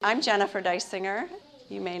I'm Jennifer Dysinger.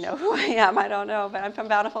 You may know who I am, I don't know, but I'm from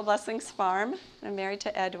Bountiful Blessings Farm. I'm married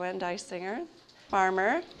to Edwin Dysinger,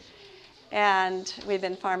 farmer, and we've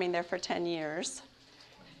been farming there for 10 years.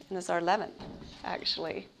 And this is our 11th,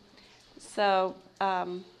 actually. So I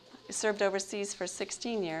served overseas for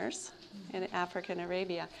 16 years in Africa and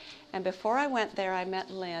Arabia. And before I went there, I met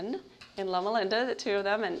Lynn in Loma Linda, the two of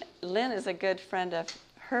them. And Lynn is a good friend of,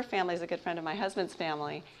 her family is a good friend of my husband's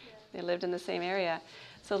family. They lived in the same area.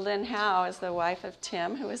 So Lynn Howe is the wife of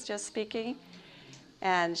Tim, who was just speaking.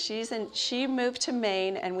 And she moved to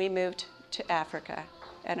Maine, and we moved to Africa.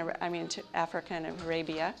 To Africa and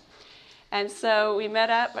Arabia. And so we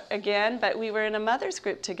met up again, but we were in a mother's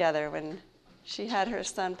group together when she had her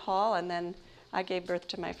son Paul, and then I gave birth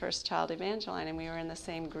to my first child, Evangeline, and we were in the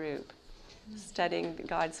same group, studying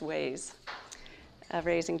God's ways of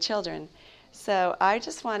raising children. So I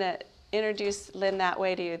just want to introduce Lynn that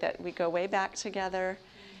way to you, that we go way back together,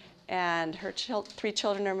 and her 3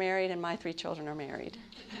 children are married, and my 3 children are married.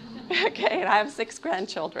 Okay, and I have 6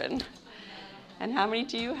 grandchildren. And how many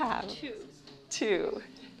do you have? 2. 2.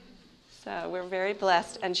 So we're very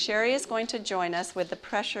blessed. And Sherry is going to join us with the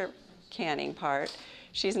pressure canning part.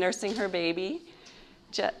 She's nursing her baby,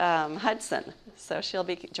 Hudson. So she'll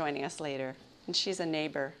be joining us later. And she's a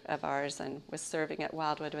neighbor of ours and was serving at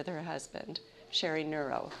Wildwood with her husband, Sherry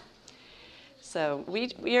Neuro. So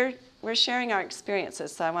we're sharing our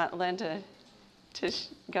experiences. So I want Lynn to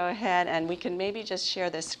go ahead, and we can maybe just share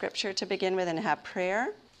this scripture to begin with and have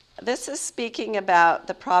prayer. This is speaking about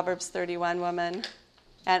the Proverbs 31 woman.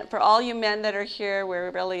 And for all you men that are here,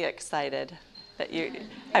 we're really excited that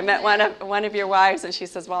I met one of your wives, and she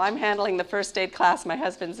says, well, I'm handling the first aid class. My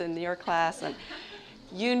husband's in your class. And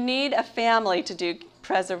you need a family to do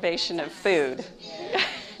preservation of food.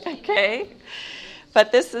 Okay?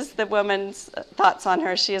 But this is the woman's thoughts on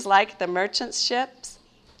her. She is like the merchant ships.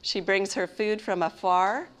 She brings her food from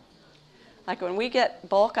afar. Like when we get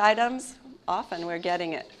bulk items, often we're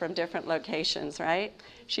getting it from different locations, right?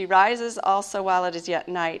 She rises also while it is yet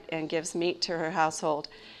night and gives meat to her household.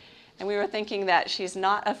 And we were thinking that she's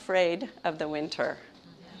not afraid of the winter.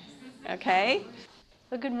 Okay?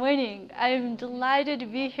 Well, good morning. I'm delighted to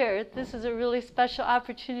be here. This is a really special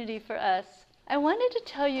opportunity for us. I wanted to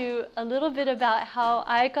tell you a little bit about how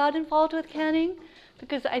I got involved with canning,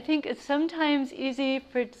 because I think it's sometimes easy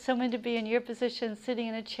for someone to be in your position, sitting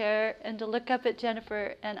in a chair, and to look up at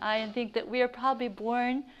Jennifer and I and think that we are probably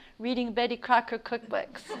born reading Betty Crocker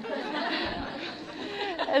cookbooks.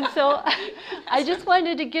 And so I just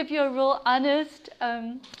wanted to give you a real honest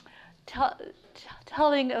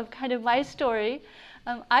telling of kind of my story.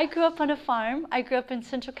 I grew up on a farm. I grew up in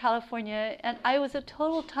Central California, and I was a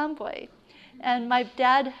total tomboy. And my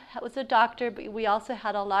dad was a doctor, but we also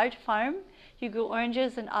had a large farm. He grew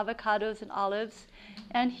oranges and avocados and olives.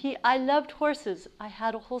 And I loved horses. I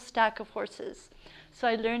had a whole stack of horses. So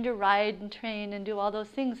I learned to ride and train and do all those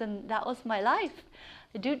things, and that was my life.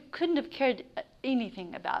 I couldn't have cared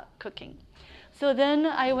anything about cooking. So then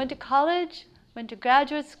I went to college, went to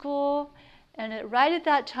graduate school, and right at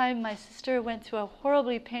that time, my sister went through a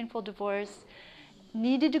horribly painful divorce,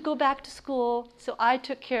 needed to go back to school, so I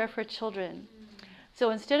took care of her children. So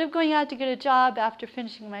instead of going out to get a job after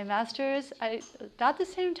finishing my master's, about the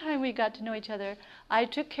same time we got to know each other, I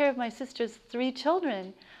took care of my sister's 3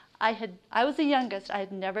 children. I was the youngest. I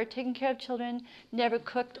had never taken care of children, never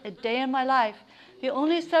cooked a day in my life. The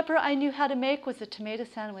only supper I knew how to make was a tomato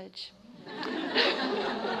sandwich.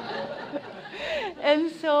 And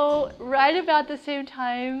so right about the same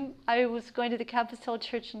time, I was going to the Campus Hill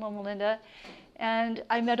Church in Loma Linda, and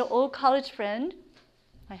I met an old college friend,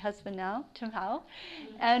 my husband now, Tim Howe,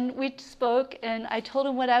 and we spoke, and I told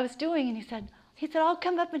him what I was doing, and he said, I'll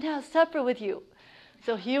come up and have supper with you.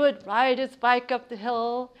 So he would ride his bike up the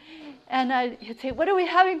hill, and he'd say, what are we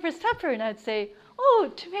having for supper? And I'd say,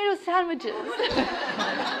 oh, tomato sandwiches.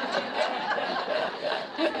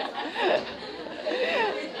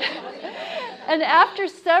 And after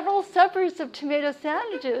several suppers of tomato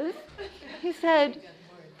sandwiches, he said,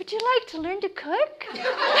 would you like to learn to cook?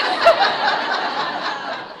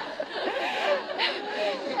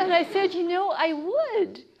 And I said, I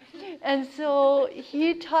would. And so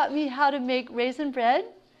he taught me how to make raisin bread,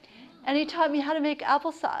 and he taught me how to make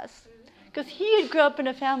applesauce. Because he had grew up in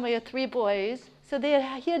a family of 3 boys, so he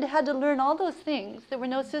had had to learn all those things. There were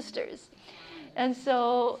no sisters. And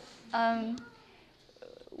so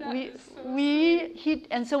we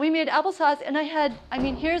made applesauce,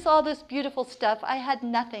 and here's all this beautiful stuff. I had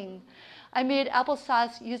nothing. I made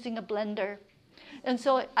applesauce using a blender. And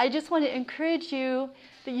so I just want to encourage you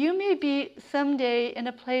that you may be someday in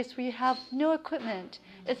a place where you have no equipment.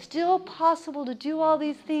 It's still possible to do all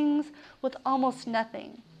these things with almost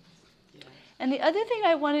nothing. And the other thing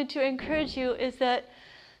I wanted to encourage you is that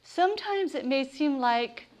sometimes it may seem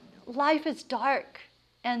like life is dark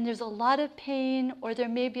and there's a lot of pain, or there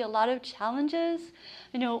may be a lot of challenges.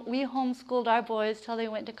 You know, we homeschooled our boys till they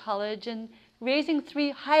went to college, and raising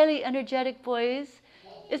 3 highly energetic boys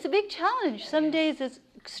is a big challenge. Some days it's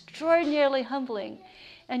extraordinarily humbling.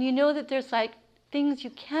 And you know that there's like things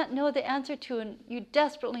you can't know the answer to, and you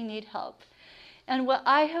desperately need help. And what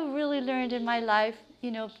I have really learned in my life,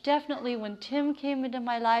 you know, definitely when Tim came into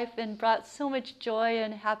my life and brought so much joy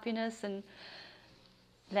and happiness and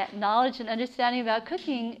that knowledge and understanding about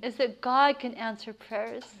cooking, is that God can answer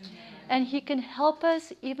prayers. And He can help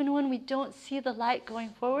us even when we don't see the light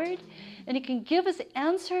going forward. And He can give us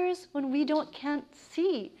answers when we can't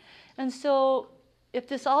see. And so if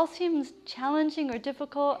this all seems challenging or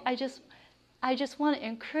difficult, I just want to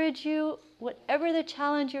encourage you, whatever the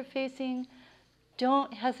challenge you're facing,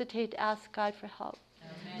 don't hesitate to ask God for help.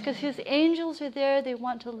 Because His angels are there. They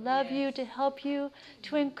want to love you, to help you,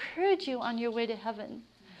 to encourage you on your way to heaven.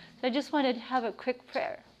 So I just wanted to have a quick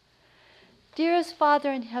prayer. Dearest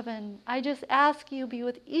Father in heaven, I just ask you be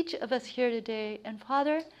with each of us here today. And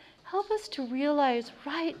Father, help us to realize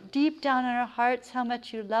right deep down in our hearts how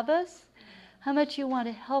much you love us, how much you want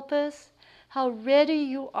to help us, how ready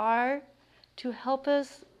you are to help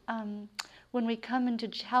us when we come into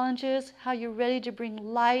challenges, how you're ready to bring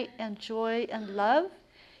light and joy and love,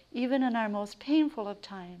 even in our most painful of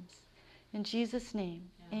times. In Jesus' name,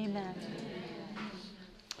 amen.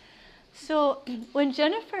 So when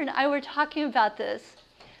Jennifer and I were talking about this,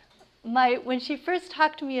 when she first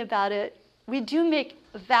talked to me about it, we do make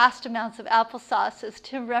vast amounts of applesauce, as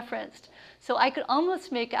Tim referenced. So I could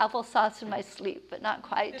almost make applesauce in my sleep, but not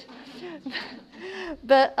quite.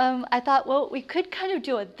 But I thought, well, we could kind of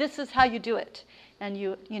do it. This is how you do it. And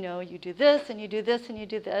you do this, and you do this, and you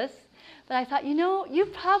do this. But I thought,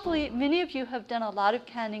 many of you have done a lot of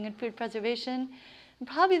canning and food preservation. And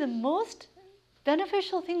probably the most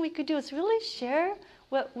beneficial thing we could do is really share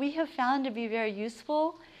what we have found to be very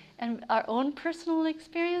useful and our own personal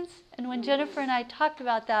experience. And when Jennifer and I talked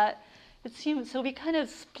about that, it seemed, so we kind of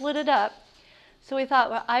split it up. So we thought,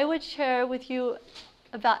 well, I would share with you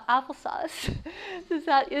about applesauce, because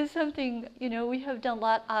that is something, we have done a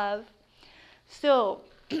lot of. So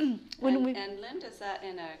And Lynn does that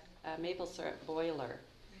in a maple syrup boiler.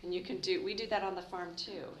 And we do that on the farm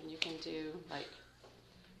too. And you can do like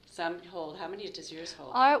some hold, how many does yours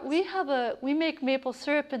hold? We make maple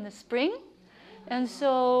syrup in the spring. And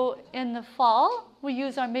so in the fall, we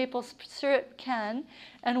use our maple syrup can,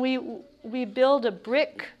 and we build a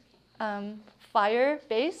brick fire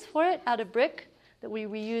base for it out of brick that we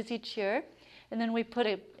reuse each year. And then we put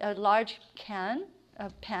a large pan,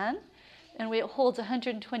 and it holds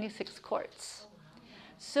 126 quarts.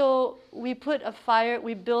 So we put a fire,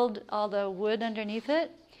 we build all the wood underneath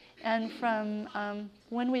it, and from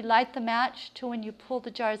when we light the match to when you pull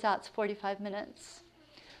the jars out, it's 45 minutes.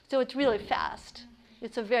 So it's really fast.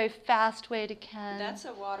 It's a very fast way to can. That's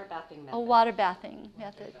a water bathing method. A water bathing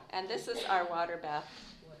method. And this is our water bath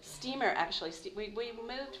steamer, actually. We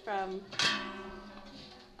moved from,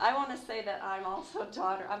 I want to say that I'm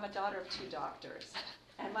a daughter of 2 doctors.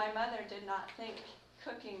 And my mother did not think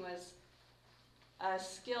cooking was a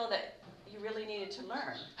skill that you really needed to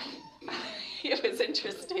learn. It was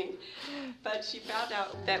interesting. But she found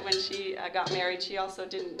out that when she got married, she also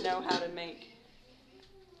didn't know how to make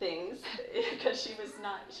things, because she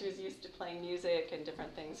was used to playing music and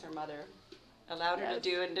different things her mother allowed her to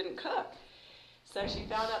do and didn't cook. So she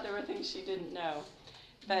found out there were things she didn't know.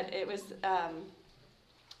 But it was,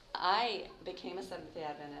 I became a Seventh-day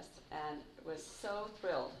Adventist and was so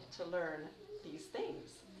thrilled to learn these things.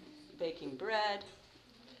 Baking bread,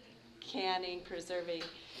 canning, preserving.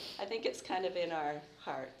 I think it's kind of in our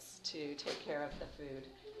hearts to take care of the food.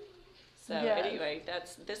 So anyway,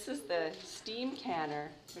 this is the steam canner,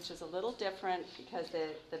 which is a little different because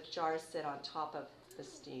the jars sit on top of the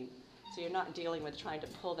steam. So you're not dealing with trying to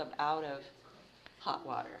pull them out of hot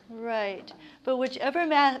water. Right. But whichever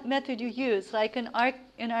method you use, like in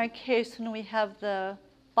our case, when we have the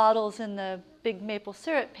bottles in the big maple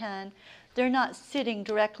syrup pan, they're not sitting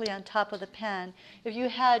directly on top of the pan. If you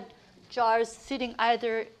had jars sitting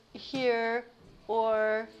either here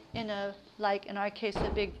or in our case, a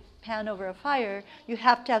big pan over a fire, you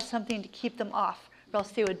have to have something to keep them off, or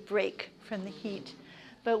else they would break from the heat.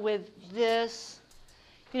 But with this,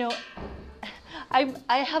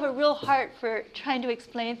 I have a real heart for trying to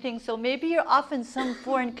explain things. So maybe you're off in some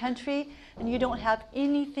foreign country and you don't have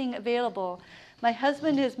anything available. My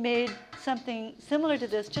husband has made something similar to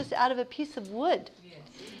this just out of a piece of wood,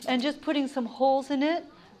 and just putting some holes in it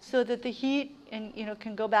so that the heat and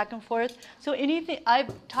can go back and forth. So anything,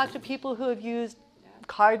 I've talked to people who have used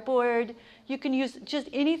cardboard. You can use just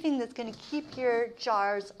anything that's going to keep your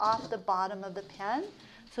jars off the bottom of the pan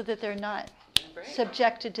so that they're not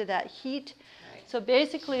subjected to that heat. So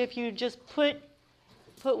basically, if you just put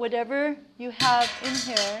whatever you have in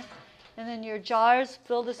here, and then your jars,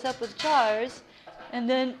 fill this up with jars, and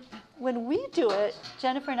then when we do it,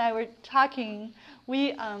 Jennifer and I were talking,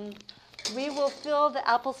 we will fill the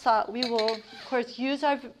applesauce. We will, of course, use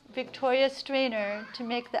our Victoria strainer to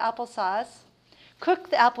make the applesauce, cook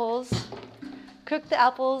the apples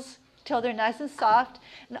till they're nice and soft.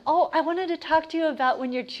 And I wanted to talk to you about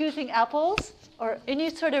when you're choosing apples or any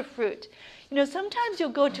sort of fruit. Sometimes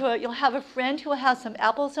you'll have a friend who will have some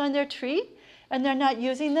apples on their tree, and they're not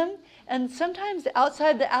using them. And sometimes the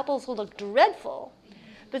outside of the apples will look dreadful.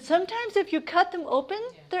 But sometimes if you cut them open,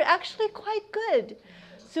 they're actually quite good.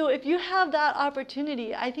 So if you have that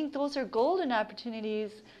opportunity, I think those are golden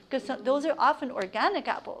opportunities, because those are often organic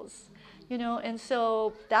apples, and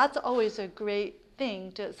so that's always a great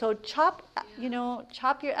thing. So chop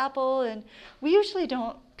your apple, and we usually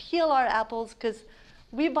don't peel our apples because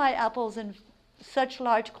we buy apples in such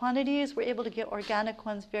large quantities. We're able to get organic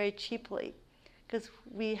ones very cheaply because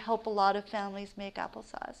we help a lot of families make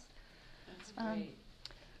applesauce. That's great.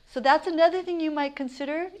 So that's another thing you might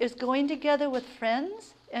consider, is going together with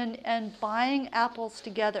friends and buying apples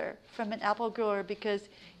together from an apple grower, because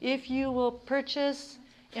if you will purchase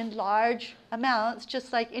in large amounts,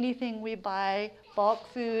 just like anything we buy, bulk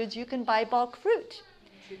foods, you can buy bulk fruit.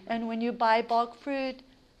 And when you buy bulk fruit,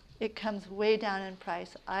 it comes way down in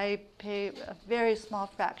price. I pay a very small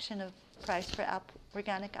fraction of price for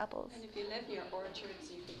organic apples. And if you live near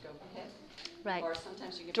orchards, you could go pick. Right. Or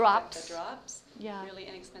sometimes you can Drops. pick up the drops really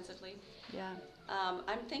inexpensively. Yeah.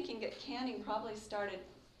 I'm thinking that canning probably started,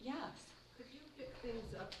 yes. Could you pick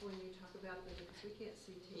things up when you talk about them, because we can't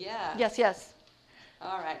see tape? Yeah. Yes.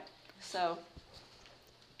 All right. So,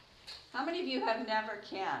 how many of you have never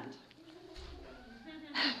canned?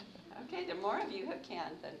 Okay, the more of you have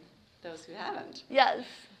canned than those who haven't. Yes.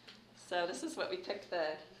 So this is what we pick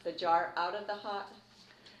the jar out of the hot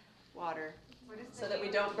water so that we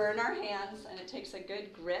don't burn our hands, and it takes a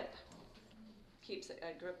good grip, keeps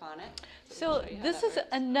a grip on it. So this is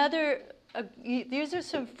another, these are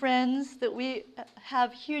some friends that we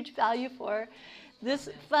have huge value for. This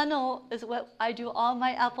funnel is what I do all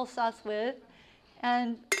my applesauce with,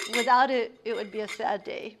 and without it, it would be a sad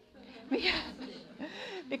day.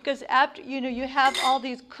 Because after, you have all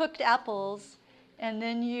these cooked apples, and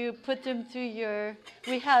then you put them through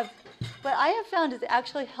what I have found is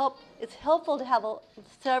it's helpful to have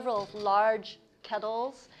several large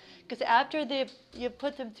kettles, because after you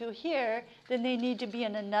put them through here, then they need to be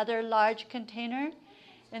in another large container,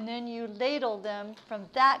 and then you ladle them from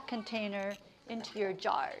that container into your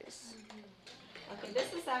jars. Okay,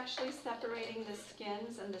 this is actually separating the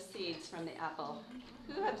skins and the seeds from the apple.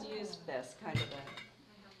 Who has used this kind of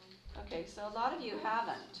a? Okay, so a lot of you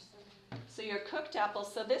haven't. So your cooked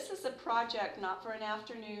apples, so this is a project not for an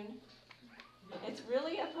afternoon. It's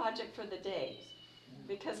really a project for the day.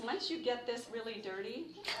 Because once you get this really dirty,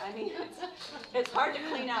 I mean, it's hard to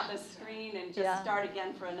clean out the screen and just start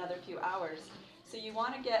again for another few hours. So you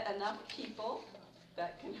want to get enough people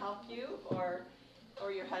that can help you, or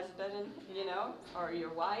your husband, or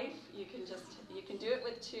your wife. You can do it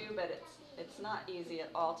with two, but it's not easy at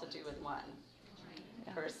all to do with one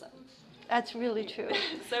person. That's really true.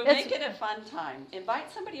 So make it a fun time.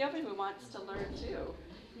 Invite somebody over who wants to learn too.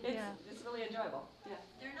 It's really enjoyable. Yeah.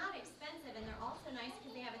 They're not expensive, and they're also nice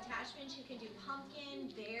because they have attachments. You can do pumpkin,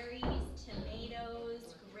 berries,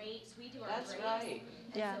 tomatoes, grapes. We do our That's grapes. right.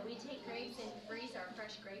 And so we take grapes and freeze our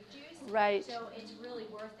fresh grape juice. Right. So it's really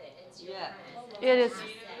worth it. It's your friend. It is.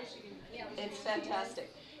 It's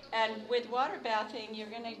fantastic. And with water bathing, you're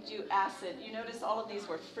going to do acid. You notice all of these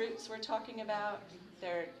were fruits we're talking about.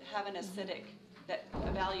 They have an acidic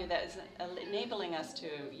a value that is enabling us to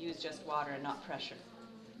use just water and not pressure.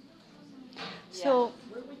 So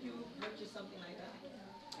Where would you purchase something like that?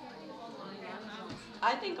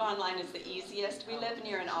 I think online is the easiest. We live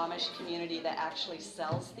near an Amish community that actually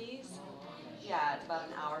sells these. Yeah, it's about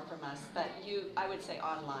an hour from us. But I would say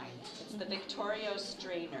online. It's the Victoria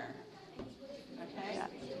strainer. Okay? Yeah.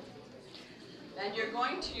 And you're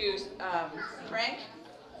going to crank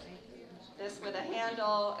this with a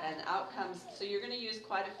handle, and out comes, so you're going to use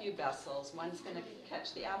quite a few vessels. One's going to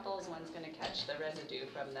catch the apples, one's going to catch the residue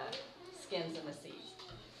from the skins and the seeds.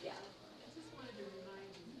 Yeah. I just wanted to remind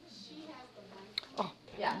you, she has the mic. Oh,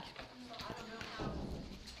 Yeah. So I don't know how.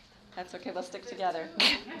 That's okay, we'll stick together.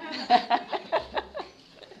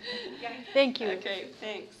 thank you. Okay,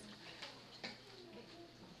 thanks.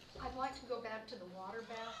 I'd like to go back to the water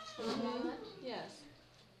baths for a moment. Yes.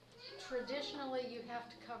 Traditionally, you have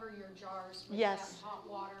to cover your jars with Yes. that hot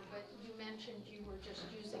water, but you mentioned you were just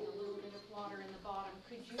using a little bit of water in the bottom.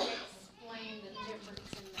 Could you explain the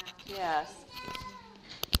difference in that? Yes.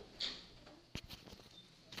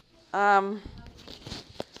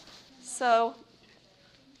 So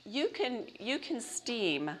you can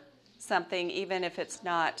steam something even if it's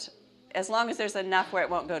not, as long as there's enough where it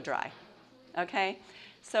won't go dry. Okay?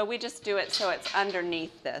 So we just do it so it's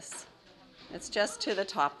underneath this. It's just to the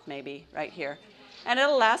top maybe, right here. And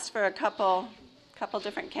it'll last for a couple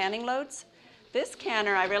different canning loads. This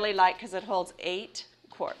canner I really like because it holds 8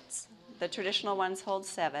 quarts. The traditional ones hold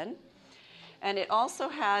 7. And it also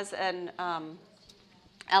has an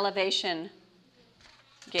elevation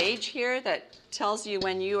gauge here that tells you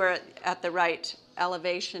when you are at the right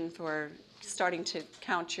elevation for starting to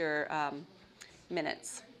count your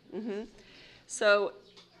minutes. So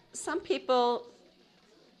some people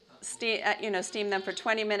steam them for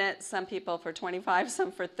 20 minutes, some people for 25,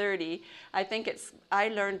 some for 30. I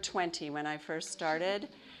learned 20 when I first started,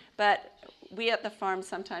 but we at the farm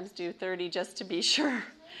sometimes do 30 just to be sure,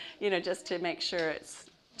 just to make sure it's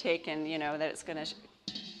taken, that it's going to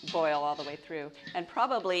boil all the way through. And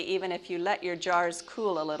probably even if you let your jars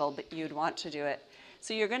cool a little bit, you'd want to do it.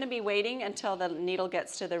 So you're going to be waiting until the needle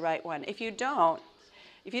gets to the right one. If you don't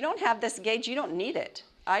have this gauge, you don't need it.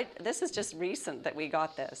 This is just recent that we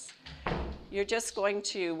got this. You're just going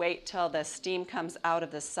to wait till the steam comes out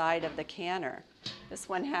of the side of the canner. This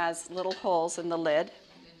one has little holes in the lid.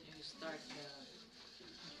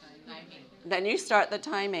 Then you start the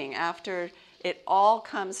timing after it all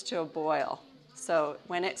comes to a boil. So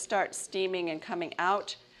when it starts steaming and coming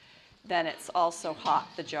out, then it's also hot,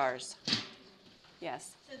 the jars.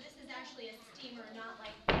 Yes? So this is actually a steamer, not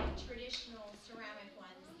like the traditional ceramic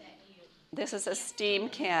ones that you... This is a steam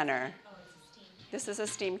canner. Oh, it's a steam. This is a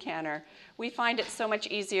steam canner. We find it so much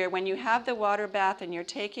easier when you have the water bath and you're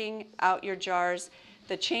taking out your jars.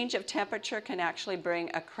 The change of temperature can actually bring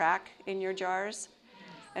a crack in your jars.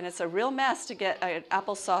 And it's a real mess to get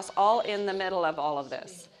applesauce all in the middle of all of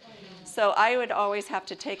this. So I would always have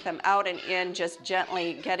to take them out and in, just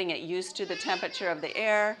gently getting it used to the temperature of the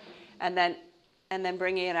air, and then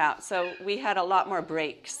bringing it out. So we had a lot more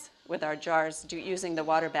breaks with our jars using the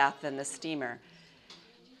water bath than the steamer.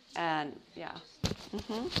 And yeah.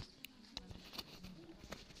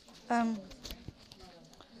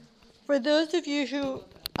 For those of you who,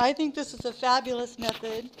 I think this is a fabulous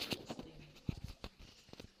method.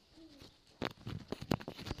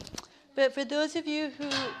 But for those of you who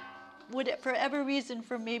would, for whatever reason,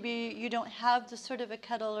 for maybe you don't have this sort of a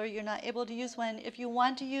kettle or you're not able to use one, if you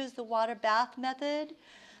want to use the water bath method,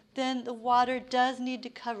 then the water does need to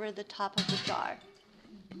cover the top of the jar.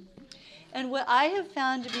 And what I have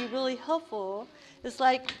found to be really helpful is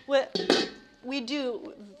like what we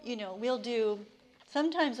do, we'll do,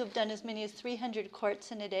 sometimes we've done as many as 300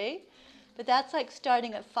 quarts in a day, but that's like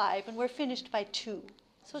starting at 5 and we're finished by 2,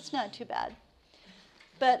 so it's not too bad.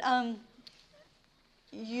 But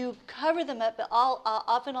you cover them up, but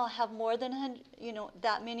often I'll have more than 100,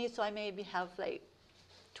 that many, so I maybe have like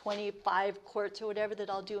 25 quarts or whatever that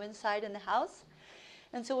I'll do inside in the house.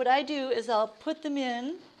 And so what I do is I'll put them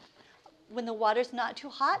in when the water's not too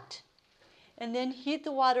hot, and then heat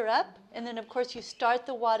the water up, and then of course you start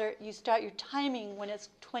your timing when it's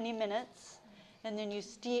 20 minutes, and then you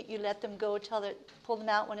let them go pull them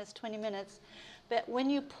out when it's 20 minutes. But when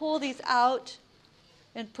you pull these out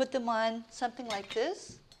and put them on something like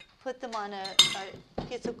this, put them on a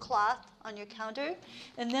piece of cloth on your counter,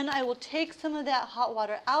 and then I will take some of that hot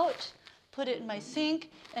water out, put it in my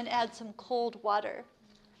sink, and add some cold water.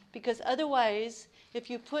 Because otherwise, if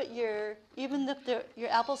you put even if your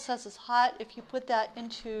applesauce is hot, if you put that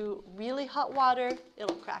into really hot water,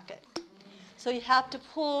 it'll crack it. So you have to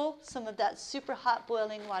pull some of that super hot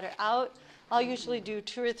boiling water out. I'll usually do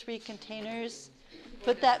 2 or 3 containers.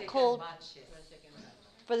 Put that cold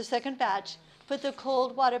for the second batch. Put the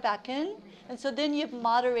cold water back in, and so then you've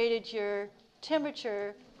moderated your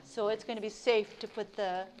temperature, so it's going to be safe to put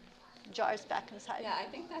the jars back inside. Yeah, I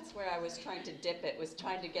think that's where I was trying to dip it, was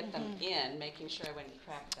trying to get them in, making sure I wouldn't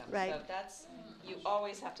crack them. Right. So you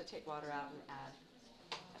always have to take water out and add.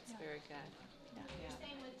 That's very good. You're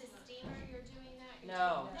saying with the steamer you're doing that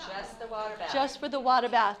No, just the water bath. Just for the water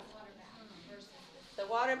bath. The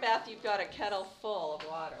water bath, you've got a kettle full of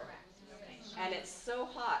water. And it's so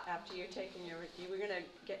hot after you're taking you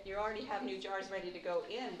already have new jars ready to go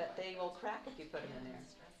in, but they will crack if you put them in there.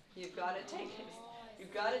 You've got to take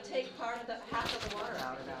half of the water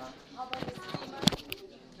out of that. How about the steamer?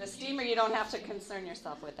 The steamer, you don't have to concern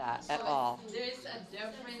yourself with that at all. There is a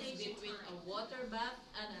difference between a water bath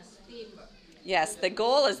and a steamer. Yes, the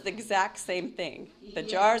goal is the exact same thing. The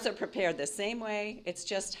jars are prepared the same way. It's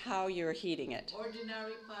just how you're heating it.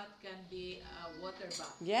 Ordinary pot can be a water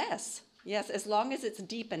bath. Yes, as long as it's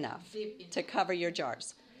deep enough to cover your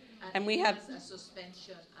jars. And we it have, has a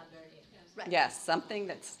suspension underneath. Right. yes, something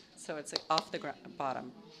so it's off the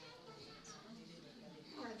bottom.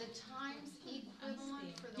 Are the times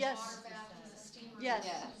equivalent for the Yes. water bath and the steamer? Yes.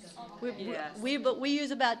 Yes. We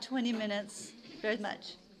use about 20 minutes, very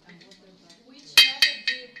much. Which method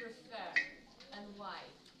do you prefer and why?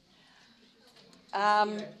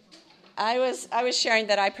 I was sharing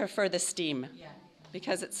that I prefer the steam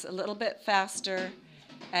because it's a little bit faster,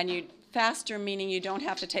 and faster meaning you don't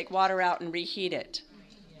have to take water out and reheat it.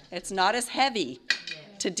 It's not as heavy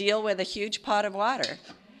to deal with a huge pot of water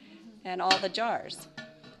and all the jars.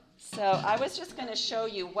 So I was just going to show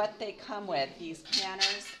you what they come with. These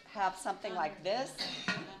canners have something like this,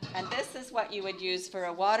 and this is what you would use for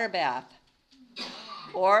a water bath,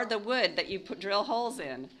 or the wood that you drill holes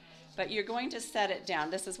in. But you're going to set it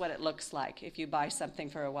down. This is what it looks like if you buy something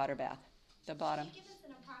for a water bath, the bottom. Can you give us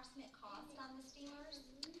an approximate cost on the steamers?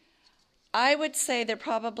 I would say they're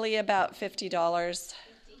probably about $50,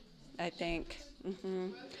 I think.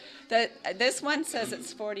 This one says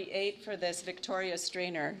it's $48 for this Victoria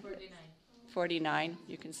strainer. 49.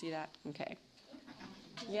 You can see that? Okay.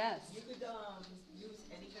 Yes. You could use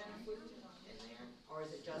any kind of food in there, or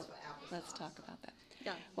is it just for applesauce? Let's talk about that.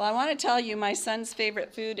 Yeah. Well, I want to tell you my son's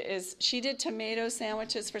favorite food is, she did tomato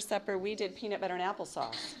sandwiches for supper. We did peanut butter and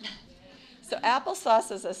applesauce. So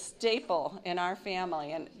applesauce is a staple in our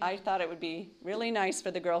family, and I thought it would be really nice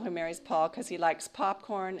for the girl who marries Paul because he likes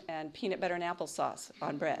popcorn and peanut butter and applesauce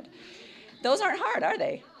on bread. Those aren't hard, are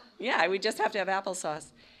they? Yeah, we just have to have applesauce.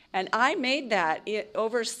 And I made that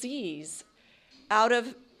overseas out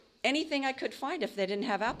of anything I could find. If they didn't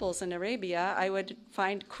have apples in Arabia, I would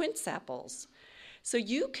find quince apples. So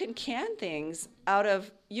you can can things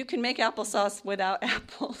you can make applesauce without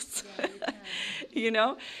apples,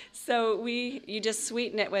 So you just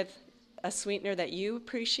sweeten it with a sweetener that you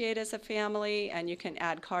appreciate as a family, and you can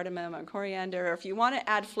add cardamom or coriander, or if you want to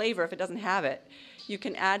add flavor, if it doesn't have it, you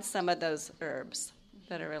can add some of those herbs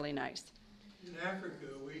that are really nice. In Africa,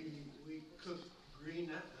 we cook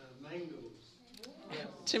green mangoes.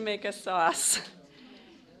 To make a sauce.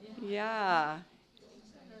 Yeah.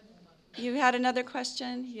 You had another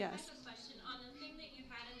question? Yes. I have a question. On the thing that you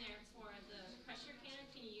had in there for the pressure canner,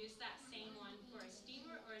 can you use that same one for a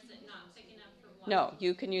steamer, or is it not thick enough for one? No,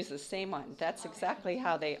 you can use the same one. That's exactly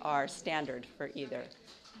how they are standard for either.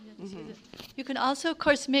 You can also, of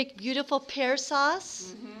course, make beautiful pear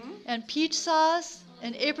sauce and peach sauce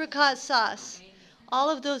and apricot sauce. All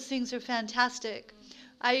of those things are fantastic.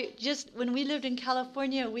 When we lived in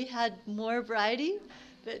California, we had more variety,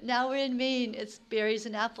 but now we're in Maine, it's berries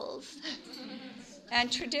and apples.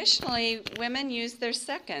 And traditionally, women use their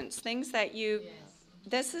seconds, things that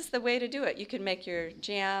this is the way to do it. You can make your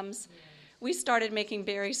jams. We started making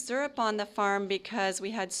berry syrup on the farm because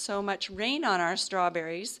we had so much rain on our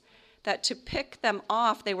strawberries that to pick them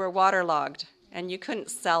off, they were waterlogged, and you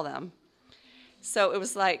couldn't sell them. So it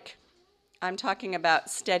was like, I'm talking about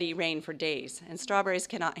steady rain for days, and strawberries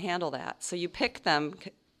cannot handle that. So you pick them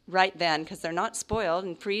right then because they're not spoiled,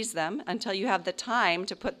 and freeze them until you have the time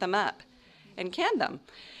to put them up and can them.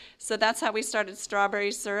 So that's how we started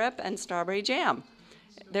strawberry syrup and strawberry jam.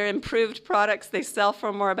 They're improved products. They sell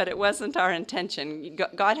for more, but it wasn't our intention.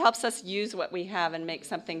 God helps us use what we have and make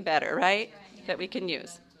something better, right? That we can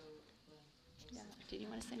use. Yeah. Did you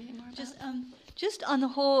want to say anything more about it? Just on the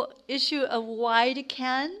whole issue of why to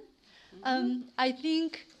can, I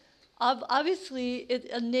think obviously it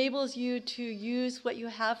enables you to use what you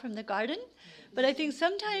have from the garden, but I think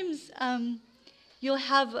sometimes you'll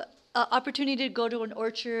have an opportunity to go to an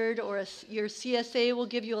orchard, or your CSA will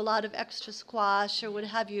give you a lot of extra squash or what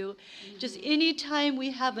have you. Just any time we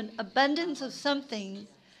have an abundance of something,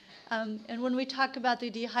 and when we talk about the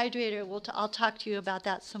dehydrator, I'll talk to you about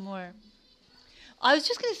that some more. I was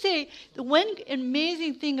just going to say, the one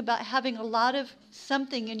amazing thing about having a lot of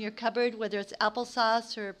something in your cupboard, whether it's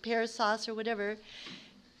applesauce or pear sauce or whatever,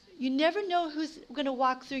 you never know who's going to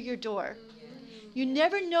walk through your door. You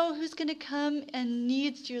never know who's going to come and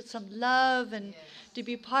needs some love and to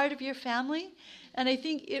be part of your family. And I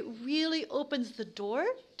think it really opens the door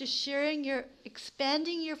to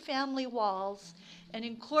expanding your family walls and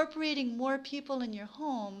incorporating more people in your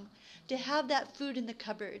home to have that food in the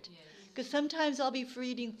cupboard. Because sometimes I'll be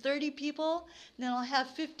feeding 30 people, and then I'll have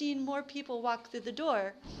 15 more people walk through the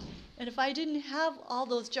door. And if I didn't have all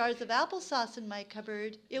those jars of applesauce in my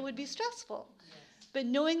cupboard, it would be stressful. But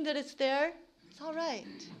knowing that it's there, it's all right.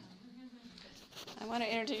 I want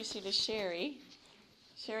to introduce you to Sherry.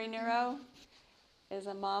 Sherry Neuro is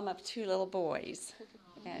a mom of 2 little boys,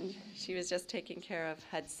 and she was just taking care of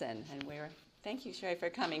Hudson. And thank you, Sherry, for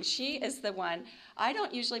coming. She is the one. I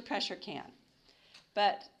don't usually pressure can,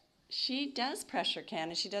 but she does pressure can,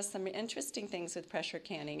 and she does some interesting things with pressure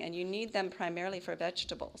canning, and you need them primarily for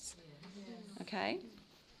vegetables. Okay?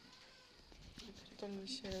 I'm going to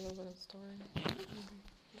share a little bit of story.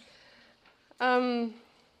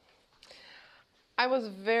 I was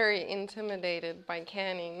very intimidated by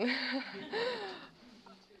canning.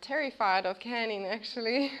 Terrified of canning,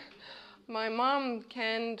 actually. My mom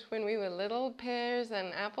canned when we were little, pears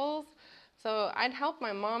and apples. So I'd help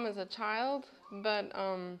my mom as a child, but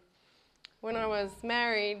when I was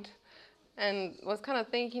married and was kind of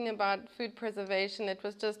thinking about food preservation, it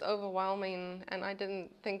was just overwhelming, and I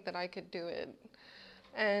didn't think that I could do it.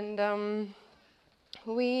 And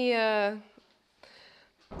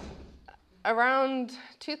around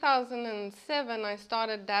 2007, I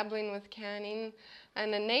started dabbling with canning,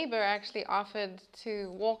 and a neighbor actually offered to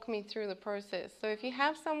walk me through the process. So if you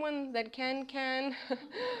have someone that can,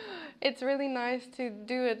 it's really nice to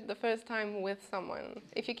do it the first time with someone,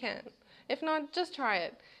 if you can. If not, just try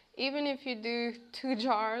it. Even if you do 2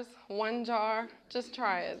 jars, 1 jar, just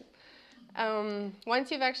try it.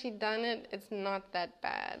 Once you've actually done it, it's not that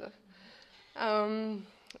bad.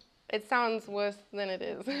 It sounds worse than it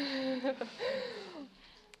is.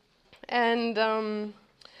 And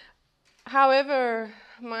however,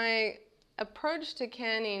 my approach to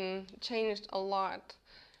canning changed a lot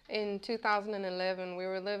in 2011. We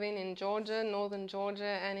were living in Georgia, northern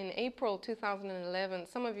Georgia, and in April 2011,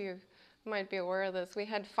 some of you might be aware of this, we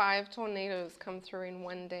had 5 tornadoes come through in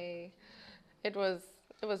one day. It was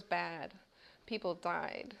bad. People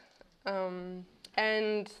died.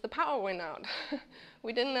 And the power went out.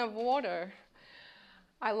 We didn't have water.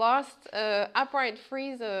 I lost an upright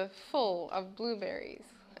freezer full of blueberries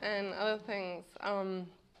and other things.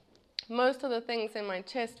 Most of the things in my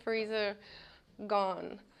chest freezer,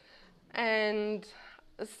 gone. And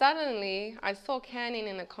suddenly, I saw canning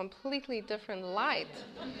in a completely different light.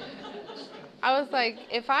 I was like,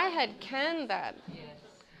 if I had canned that,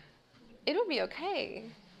 it would be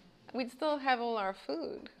okay. We'd still have all our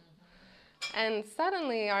food. And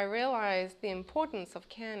suddenly, I realized the importance of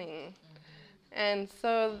canning. And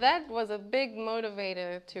so that was a big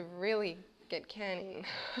motivator to really get canning.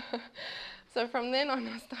 So from then on,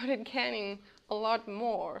 I started canning a lot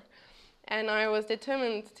more. And I was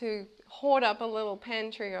determined to hoard up a little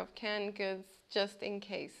pantry of canned goods just in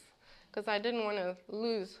case, because I didn't want to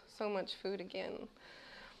lose so much food again.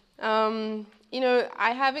 I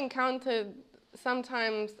have encountered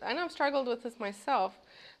sometimes, and I've struggled with this myself,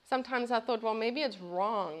 sometimes I thought, well, maybe it's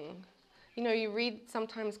wrong. You read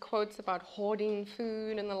sometimes quotes about hoarding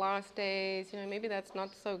food in the last days, maybe that's not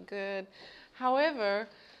so good. However,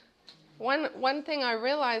 one thing I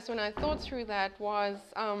realized when I thought through that was,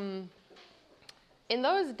 in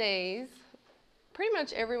those days, pretty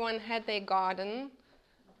much everyone had their garden,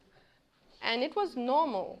 and it was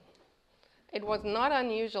normal. It was not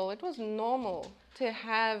unusual. It was normal to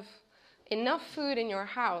have enough food in your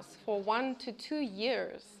house for 1 to 2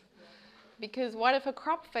 years. Because what if a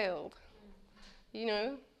crop failed?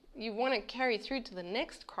 You want to carry through to the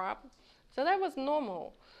next crop. So that was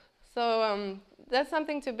normal. So that's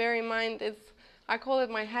something to bear in mind. I call it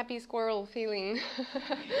my happy squirrel feeling.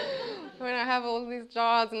 When I have all these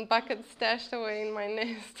jars and buckets stashed away in my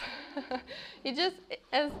nest.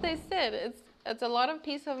 As they said, it's a lot of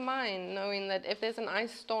peace of mind knowing that if there's an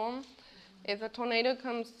ice storm, if a tornado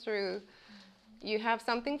comes through, you have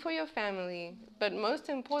something for your family. But most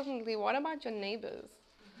importantly, what about your neighbors?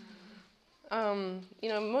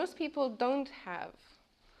 Most people don't have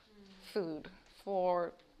food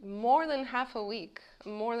for more than half a week,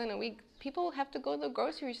 more than a week. People have to go to the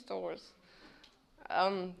grocery stores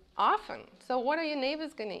often. So what are your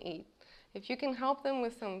neighbors going to eat? If you can help them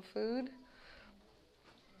with some food,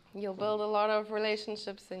 you'll build a lot of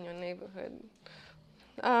relationships in your neighborhood.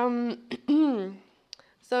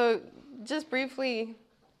 So just briefly,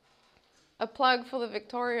 a plug for the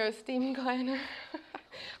Victoria steam canner.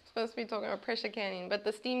 I'm supposed to be talking about pressure canning, but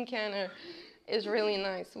the steam canner is really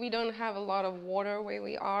nice. We don't have a lot of water where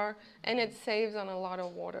we are, and it saves on a lot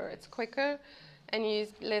of water. It's quicker, and use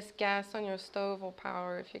less gas on your stove or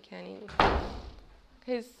power if you're canning.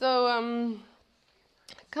 Okay, so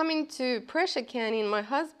coming to pressure canning, my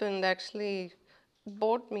husband actually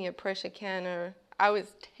bought me a pressure canner. I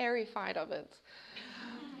was terrified of it.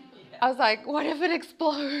 I was like, what if it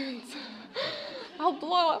explodes? I'll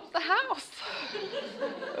blow up the house.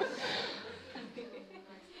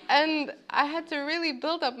 And I had to really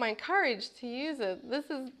build up my courage to use it.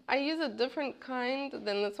 I use a different kind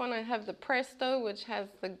than this one. I have the Presto, which has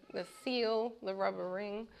the seal, the rubber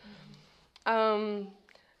ring.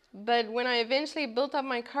 But when I eventually built up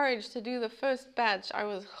my courage to do the first batch, I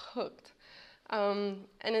was hooked. And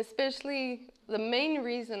especially the main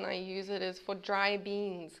reason I use it is for dry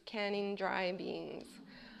beans, canning dry beans.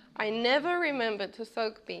 I never remember to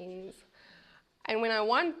soak beans. And when I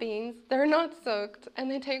want beans, they're not soaked and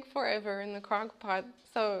they take forever in the crock pot.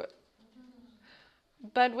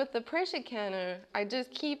 But with the pressure canner, I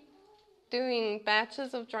just keep doing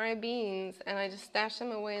batches of dry beans and I just stash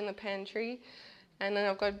them away in the pantry. And then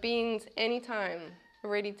I've got beans anytime,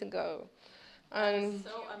 ready to go. I'm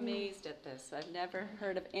so amazed at this. I've never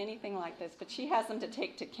heard of anything like this. But she has them to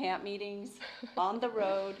take to camp meetings, on the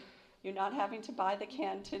road. You're not having to buy the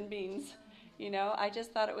canned tin beans. You know, I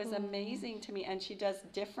just thought it was amazing to me. And she does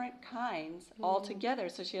different kinds all together,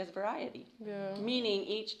 so she has variety. Yeah. Meaning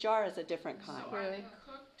each jar is a different kind. So are they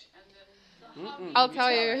cooked and then I'll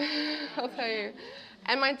tell you. I'll tell you.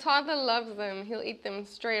 And my toddler loves them. He'll eat them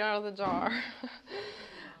straight out of the jar.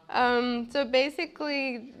 So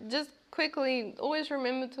basically, just quickly, always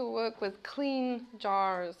remember to work with clean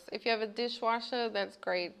jars. If you have a dishwasher, that's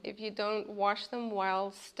great. If you don't, wash them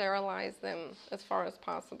well, sterilize them as far as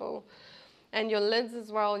possible. And your lids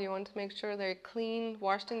as well, you want to make sure they're clean,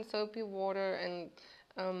 washed in soapy water,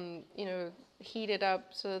 and heated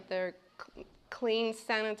up so that they're clean,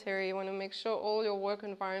 sanitary. You want to make sure all your work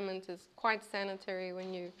environment is quite sanitary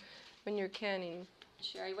when you're canning.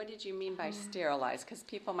 Sherry, what did you mean by sterilize? Because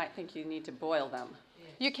people might think you need to boil them.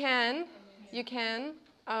 You can.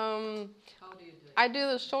 How do you do it? I do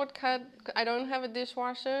the shortcut. I don't have a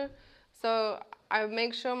dishwasher, so I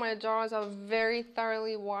make sure my jars are very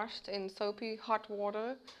thoroughly washed in soapy hot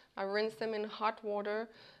water. I rinse them in hot water,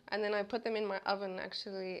 and then I put them in my oven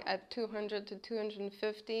actually at 200 to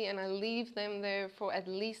 250, and I leave them there for at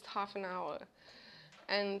least half an hour.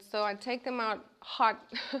 And so I take them out hot,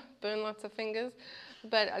 burn lots of fingers,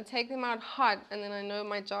 but I take them out hot, and then I know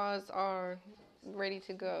my jars are ready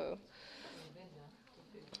to go.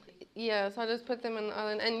 Yeah, so I just put them in the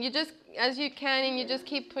oven, and you just, as you're canning, you just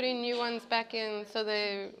keep putting new ones back in so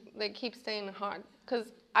they keep staying hot.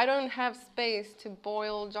 Because I don't have space to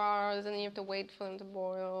boil jars, and then you have to wait for them to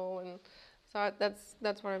boil, and so that's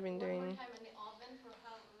what I've been doing. one more time in the oven for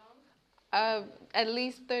how long? At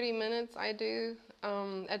least 30 minutes I do,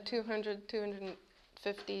 at 200,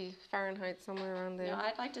 250 Fahrenheit, somewhere around there. Now,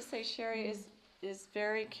 I'd like to say Sherry is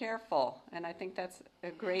very careful, and I think that's a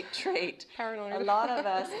great trait. Paranoid. A lot of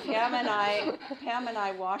us, Pam and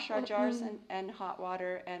I wash our jars in hot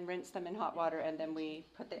water and rinse them in hot water, and then we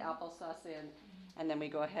put the applesauce in, and then we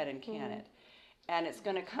go ahead and can it. And it's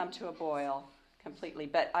going to come to a boil completely.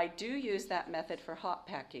 But I do use that method for hot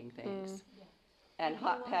packing things. And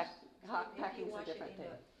hot packing is a different thing.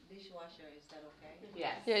 Dishwasher, is that okay?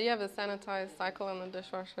 Yes. Yeah, you have the sanitized cycle on the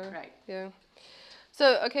dishwasher. Right. Yeah.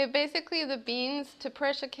 So, okay, basically the beans, to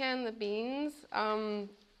pressure can the beans,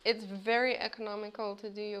 it's very economical to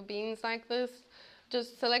do your beans like this.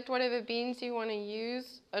 Just select whatever beans you want to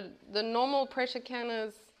use. The normal pressure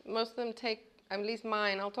canners, most of them take, at least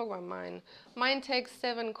mine, I'll talk about mine. Mine takes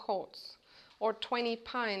 7 quarts or 20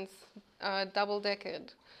 pints,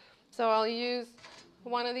 double-decked. So I'll use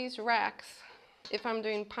one of these racks. If I'm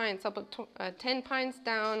doing pints, I'll put 10 pints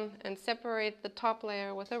down and separate the top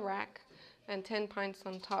layer with a rack, and 10 pints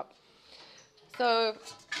on top. So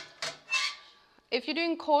if you're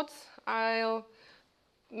doing quarts, I'll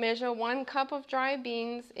measure 1 cup of dry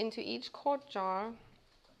beans into each quart jar,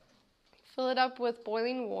 fill it up with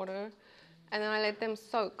boiling water, and then I let them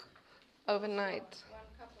soak overnight.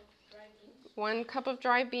 1 cup of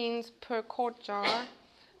dry beans per quart jar,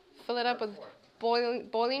 fill it up with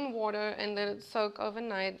boiling water and let it soak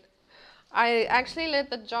overnight. I actually let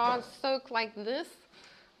the jars soak like this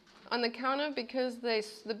on the counter because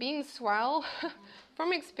the beans swell.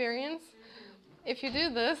 From experience, if you do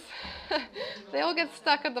this, they all get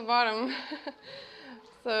stuck at the bottom.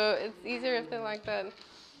 So it's easier if they're like that.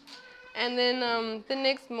 And then the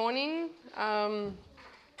next morning,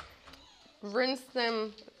 rinse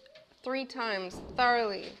them 3 times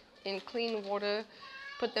thoroughly in clean water,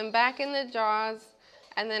 put them back in the jars,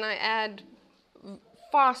 and then I add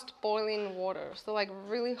fast boiling water. So like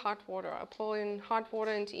really hot water. I pour in hot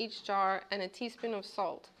water into each jar and a teaspoon of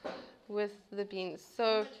salt with the beans.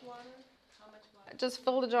 So just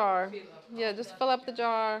fill the jar. Yeah, just fill up the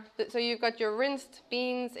jar. So you've got your rinsed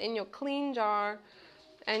beans in your clean jar,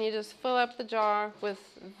 and you just fill up the jar with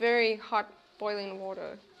very hot boiling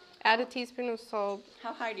water. Add a teaspoon of salt.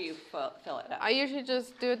 How high do you fill it up? I usually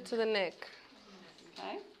just do it to the neck.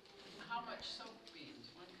 Okay. How much soaked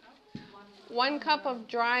beans? 1 cup? 1 cup of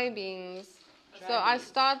dry beans. So I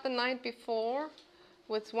start the night before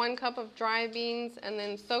with 1 cup of dry beans and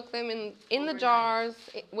then soak them in the jars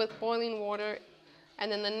with boiling water.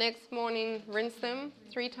 And then the next morning, rinse them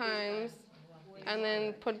 3 times and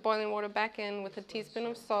then put boiling water back in with a teaspoon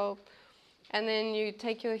of salt. And then you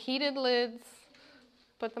take your heated lids,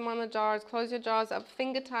 put them on the jars, close your jars up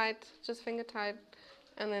finger tight, just finger tight,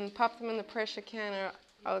 and then pop them in the pressure canner.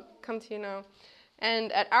 I'll come to you now.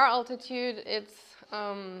 And at our altitude, it's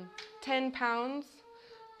 10 pounds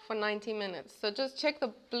for 90 minutes. So just check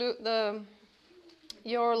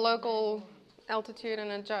your local altitude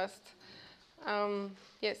and adjust. Yes. I'm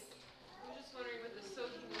just wondering, with the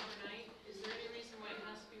soaking overnight, is there any reason why it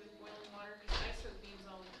has to be with boiling water? Because I soak beans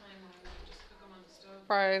all the time when I just cook them on the stove.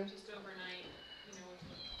 Right. Just overnight, you know.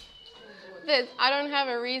 I don't have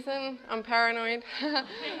a reason. I'm paranoid.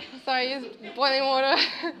 So I use boiling water,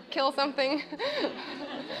 kill something.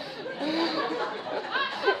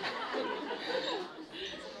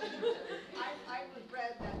 I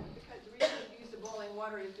read that because the reason you use the boiling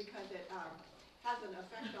water is because it has an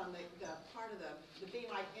effect on the part of the bean.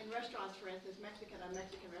 Like in restaurants, for instance, a Mexican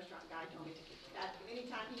restaurant guy told me that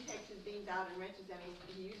anytime he takes his beans out and rinses them,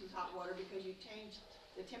 he uses hot water because you change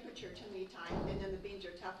the temperature too many times, and then the beans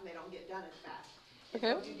are tough and they don't get done as fast.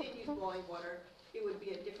 Okay. So if you did use boiling water, it would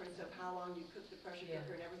be a difference of how long you cook the pressure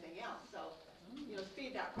cooker and everything else. So,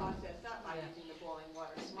 speed that process up by using the boiling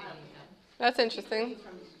water. That's interesting.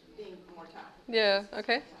 From being more tough. Yeah,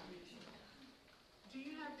 okay. Do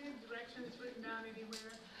you have these directions written down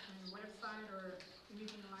anywhere on your website or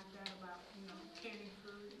anything like that about, canning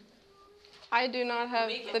food? I do not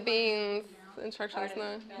have the beans instructions,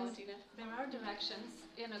 no. There are directions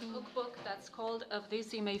in a cookbook that's called Of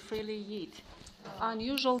This You May Freely Eat.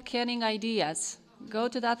 Unusual canning ideas. Go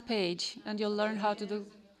to that page and you'll learn how to do.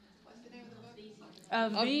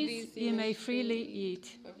 Of These You May Freely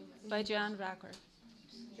Eat by Jan Racker.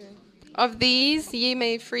 Of These Ye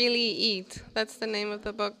May Freely Eat. That's the name of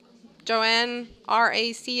the book. Joanne,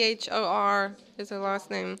 Rachor is her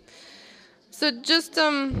last name. So just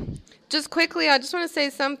quickly, I just want to say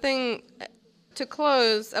something to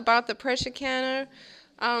close about the pressure canner.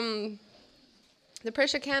 The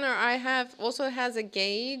pressure canner I have also has a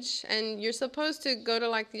gauge, and you're supposed to go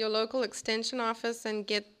to your local extension office and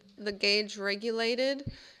get the gauge regulated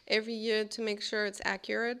every year to make sure it's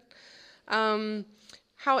accurate.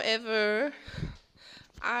 However,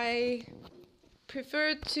 I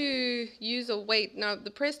prefer to use a weight. Now,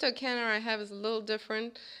 the Presto canner I have is a little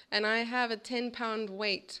different, and I have a 10-pound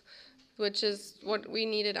weight, which is what we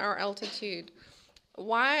need at our altitude.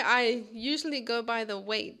 Why I usually go by the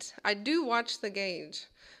weight. I do watch the gauge,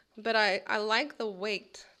 but I like the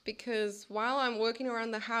weight because while I'm working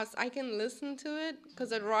around the house, I can listen to it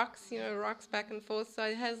because it rocks, rocks back and forth, so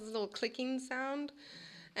it has this little clicking sound,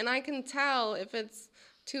 and I can tell if it's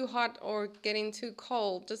too hot or getting too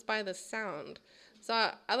cold just by the sound.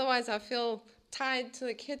 So otherwise I feel tied to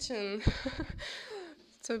the kitchen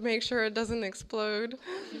to make sure it doesn't explode.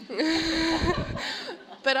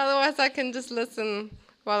 But otherwise I can just listen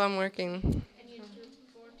while I'm working. And you do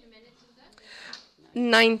 40 minutes of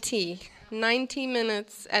that? 90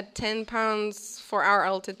 minutes at 10 pounds for our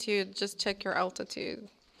altitude. Just check your altitude.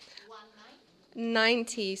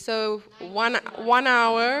 90. So 1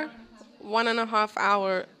 hour, 1.5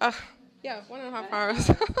 hour. 1.5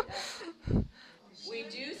 hours. We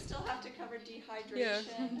do still have to cover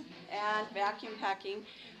dehydration and vacuum packing,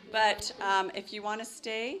 but if you want to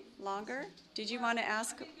stay longer, did you want to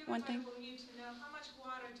ask one thing? People need to know how much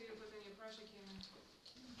water do you put in your pressure canner?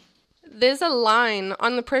 There's a line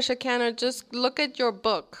on the pressure canner. Just look at your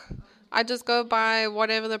book. I just go by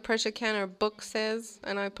whatever the pressure canner book says,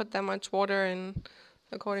 and I put that much water in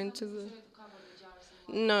according to the...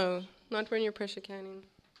 No, not when you're pressure canning.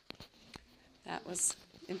 That was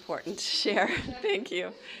important to share. Thank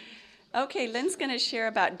you. Okay, Lynn's going to share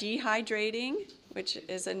about dehydrating, which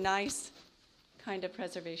is a nice kind of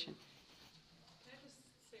preservation. Can I just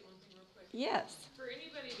say one thing real quick? Yes. For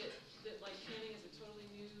anybody that like canning is a totally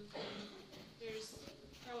new thing, there's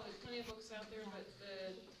probably plenty of books out there, but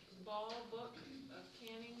the Ball book of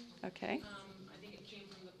canning, Okay. I think it came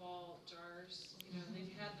from the Ball jars.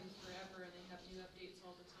 They've had them forever and they have new updates all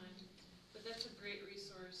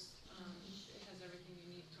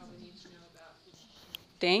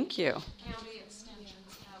Thank you. County extensions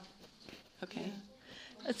have. Okay.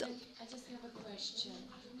 I just have a question.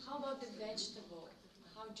 How about the vegetable?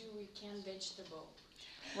 How do we can vegetable?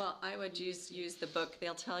 Well, I would use the book.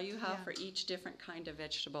 They'll tell you how for each different kind of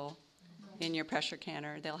vegetable in your pressure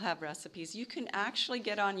canner. They'll have recipes. You can actually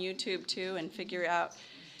get on YouTube too and figure out.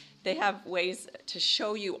 They have ways to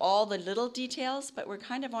show you all the little details, but we're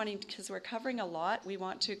kind of wanting, because we're covering a lot, we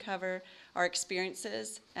want to cover our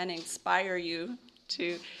experiences and inspire you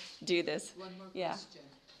to do this. One more question.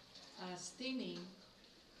 Steaming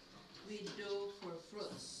we do for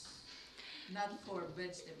fruits, not for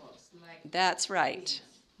vegetables. That's right.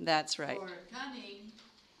 That's right. For canning,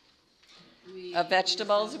 of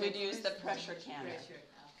vegetables, we'd use the pressure canner.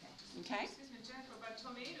 Okay? Excuse me, Jennifer, but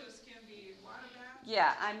tomatoes can be water bath?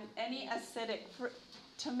 Yeah, any acidic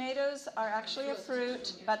tomatoes are actually a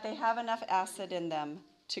fruit, but they have enough acid in them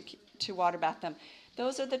to water bath them.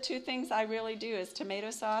 Those are the two things I really do, is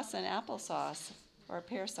tomato sauce and applesauce or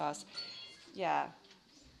pear sauce. Yeah.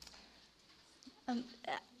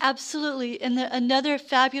 Absolutely. And another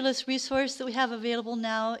fabulous resource that we have available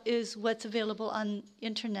now is what's available on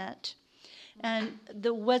internet. And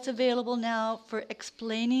what's available now for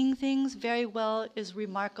explaining things very well is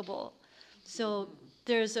remarkable. So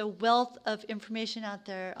there's a wealth of information out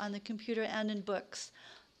there on the computer and in books.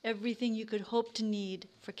 Everything you could hope to need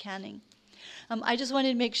for canning. I just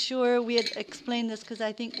wanted to make sure we had explained this, because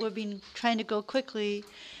I think we've been trying to go quickly,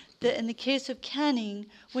 that in the case of canning,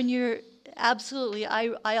 when you're absolutely,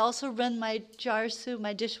 I also run my jars through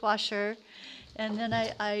my dishwasher, and then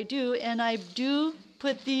I do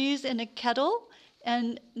put these in a kettle.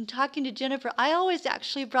 And in talking to Jennifer, I always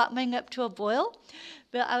actually brought mine up to a boil,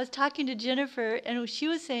 but I was talking to Jennifer, and she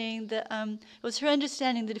was saying that it was her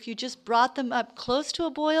understanding that if you just brought them up close to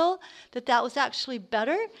a boil, that was actually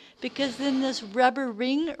better, because then this rubber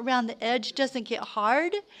ring around the edge doesn't get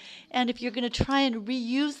hard. And if you're going to try and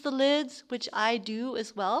reuse the lids, which I do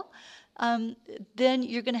as well, then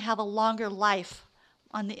you're going to have a longer life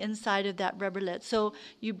on the inside of that rubber lid. So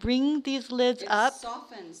you bring these lids up. It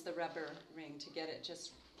softens the rubber ring to get it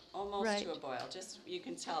just almost to a boil. Just, you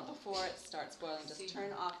can tell before it starts boiling, just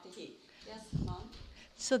turn off the heat. Yes, Mom?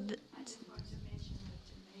 So I just wanted to mention the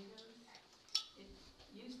tomatoes. It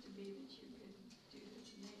used to be that you could do the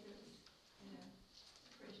tomatoes in a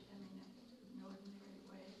fresh, an ordinary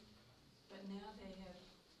way, but now they have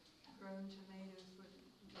grown tomatoes with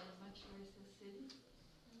much less acidity,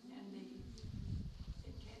 and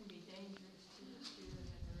it can be dangerous to do them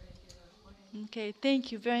in a regular way. Okay,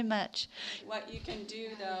 thank you very much. What you can do,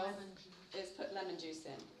 though, is put lemon juice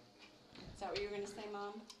in. Is that what you were going to say,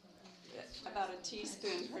 Mom? About a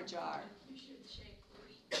teaspoon per jar. You should shake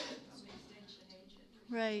first from the extension agent.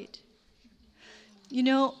 Right. You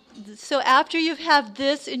know, so after you have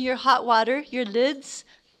this in your hot water, your lids,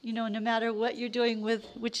 no matter what you're doing with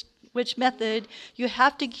which method, you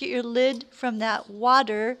have to get your lid from that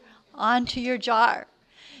water onto your jar.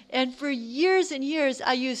 And for years and years,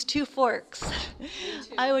 I used 2 forks.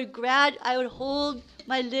 I would hold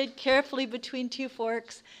my lid carefully between 2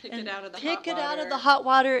 forks Pick and it out of the pick hot it out of water. the hot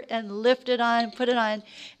water and lift it on, put it on.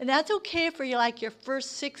 And that's okay for your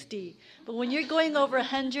first 60. But when you're going over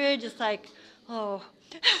 100, it's like, oh,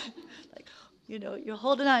 you're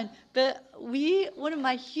holding on. But one of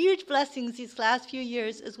my huge blessings these last few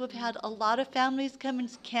years is we've had a lot of families come and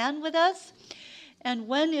can with us. And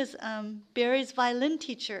one is Barry's violin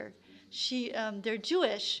teacher. They're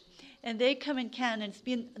Jewish, and they come and can, and it's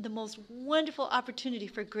been the most wonderful opportunity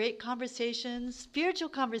for great conversations, spiritual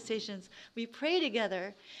conversations. We pray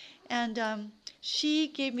together, and she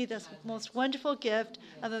gave me this most wonderful gift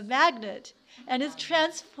of a magnet, and it's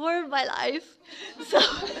transformed my life. So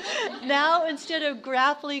now, instead of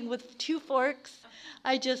grappling with 2 forks,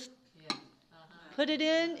 I just put it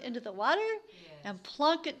into the water and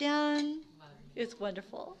plunk it down. It's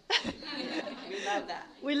wonderful. We love that.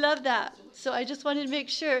 We love that. So I just wanted to make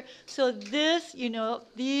sure. So this,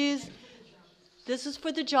 this is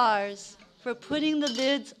for the jars, for putting the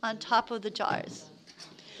lids on top of the jars.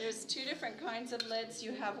 There's 2 different kinds of lids.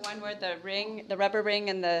 You have one where the rubber ring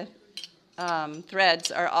and the threads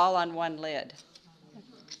are all on one lid.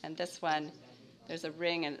 And this one, there's a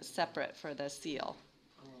ring and it's separate for the seal.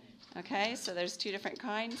 Okay, so there's 2 different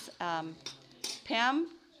kinds. Pam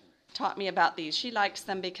taught me about these. She likes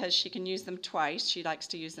them because she can use them twice. She likes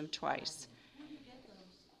to use them twice.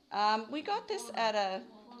 We got this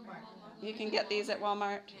you can get these at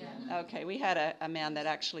Walmart? Yeah. Okay, we had a man that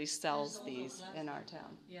actually sells these in our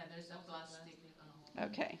town. Yeah, there's a plastic.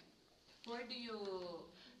 Okay. Where do you...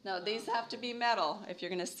 No, these have to be metal if you're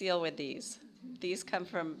going to seal with these. These come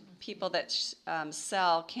from people that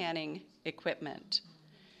sell canning equipment.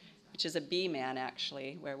 which is a B man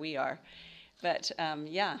actually, where we are. But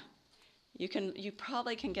yeah, you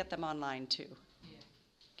probably can get them online too. Yeah.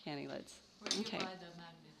 Canning lids. Where do you Okay. buy the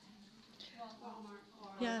magnet?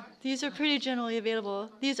 Yeah, these are pretty generally available.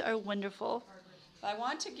 These are wonderful. I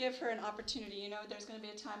want to give her an opportunity. You know, there's going to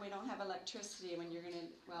be a time we don't have electricity when you're going to,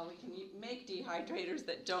 well, we can make dehydrators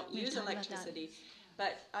that don't We use talked about that. electricity.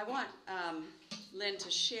 But I want Lynn to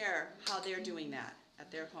share how they're doing that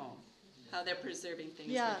at their home, how they're preserving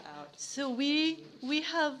things Yeah. without. So we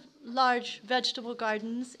have large vegetable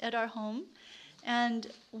gardens at our home.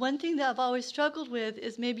 And one thing that I've always struggled with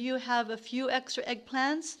is maybe you have a few extra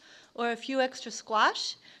eggplants or a few extra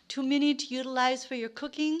squash, too many to utilize for your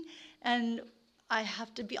cooking. And I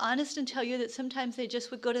have to be honest and tell you that sometimes they just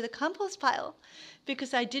would go to the compost pile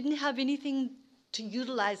because I didn't have anything to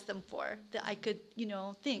utilize them for that I could,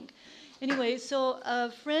 think. Anyway, so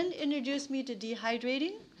a friend introduced me to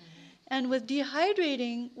dehydrating. And with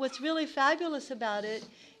dehydrating, what's really fabulous about it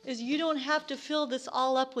is you don't have to fill this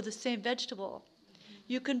all up with the same vegetable.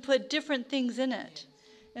 You can put different things in it.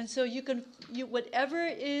 And so whatever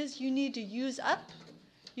it is you need to use up,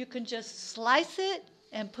 you can just slice it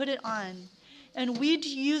and put it on. And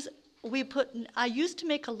I used to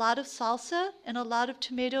make a lot of salsa and a lot of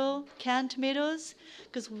canned tomatoes,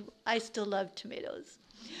 because I still love tomatoes.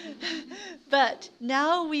 But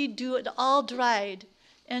now we do it all dried.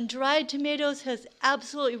 And dried tomatoes has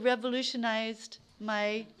absolutely revolutionized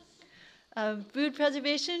my food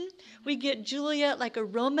preservation. We get Juliet, like a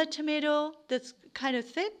Roma tomato that's kind of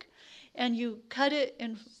thick, and you cut it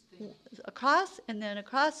across and then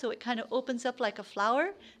across, so it kind of opens up like a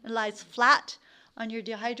flower and lies flat on your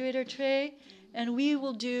dehydrator tray. And we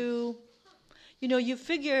will do, you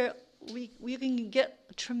figure we can get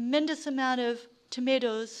a tremendous amount of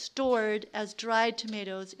tomatoes stored as dried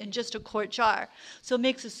tomatoes in just a quart jar. So it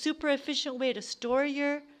makes a super efficient way to store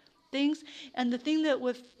your things. And the thing that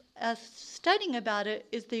with studying about it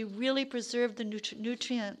is they really preserve the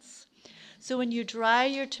nutrients. So when you dry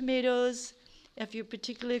your tomatoes,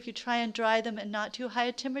 particularly if you try and dry them at not too high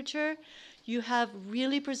a temperature, you have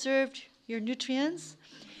really preserved your nutrients.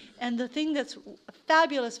 And the thing that's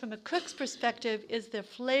fabulous from a cook's perspective is the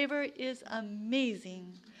flavor is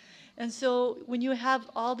amazing. And so when you have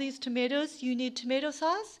all these tomatoes, you need tomato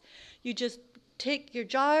sauce. You just take your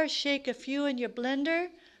jar, shake a few in your blender,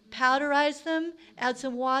 powderize them, add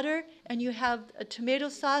some water, and you have a tomato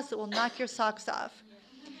sauce that will knock your socks off.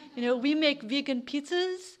 We make vegan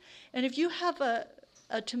pizzas, and if you have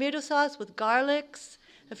a tomato sauce with garlics,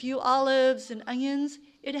 a few olives and onions,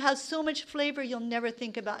 it has so much flavor you'll never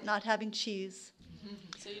think about not having cheese.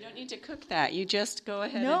 So you don't need to cook that. You just go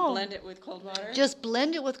ahead and blend it with cold water? Just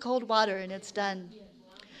blend it with cold water and it's done.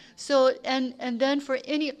 So, and then for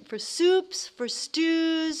soups, for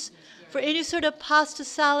stews, for any sort of pasta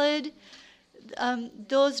salad,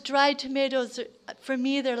 those dried tomatoes, for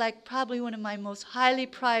me, they're like probably one of my most highly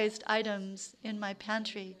prized items in my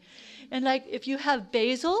pantry. And like if you have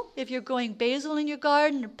basil, if you're growing basil in your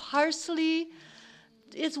garden, or parsley,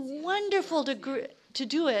 it's wonderful to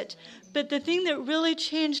do it. But the thing that really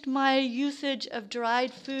changed my usage of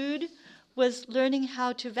dried food was learning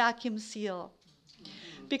how to vacuum seal.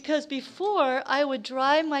 Because before, I would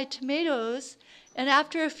dry my tomatoes, and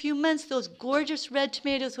after a few months, those gorgeous red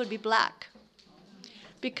tomatoes would be black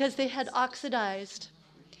because they had oxidized.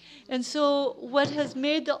 And so what has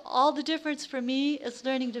made all the difference for me is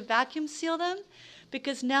learning to vacuum seal them,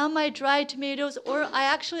 because now my dried tomatoes, or I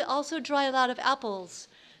actually also dry a lot of apples.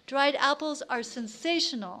 Dried apples are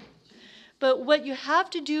sensational. But what you have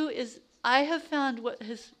to do is, I have found what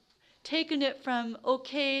has taken it from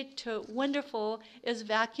okay to wonderful is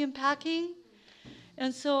vacuum packing.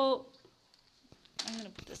 And so, I'm going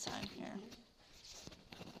to put this on here.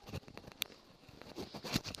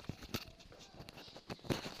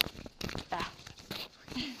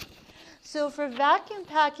 So for vacuum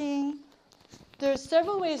packing, there's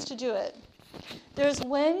several ways to do it. There's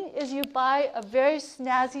one is you buy a very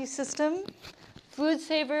snazzy system. Food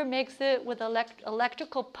Saver makes it with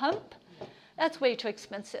electrical pump. That's way too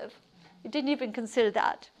expensive. You didn't even consider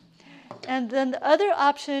that. And then the other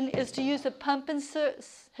option is to use a pump and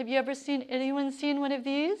have you ever anyone seen one of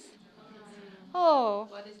these? Oh.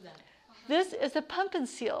 What is that? This is a pump and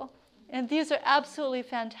seal. And these are absolutely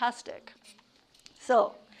fantastic.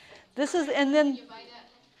 So this is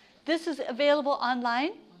available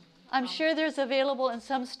online. I'm sure there's available in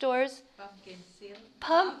some stores. Pumpkin seal?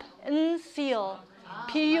 Pump and seal.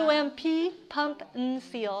 P-U-M-P, pump and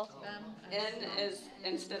seal. N is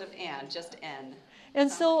instead of and, just N. And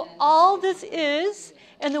so all this is,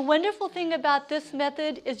 and the wonderful thing about this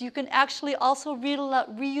method is you can actually also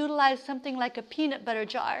reutilize something like a peanut butter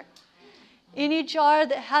jar. Any jar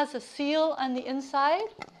that has a seal on the inside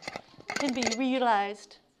can be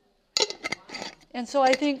reutilized. And so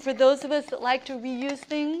I think for those of us that like to reuse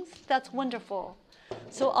things, that's wonderful.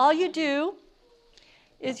 So all you do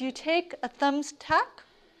is you take a thumbtack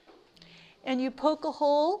and you poke a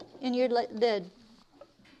hole in your lid.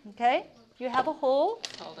 Okay? You have a hole.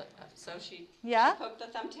 Hold it up. So she Yeah. poked the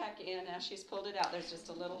thumbtack in. As she's pulled it out, there's just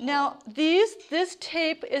a little Now, hole. this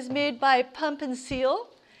tape is made by Pump and Seal,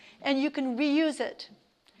 and you can reuse it.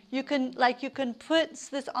 You can put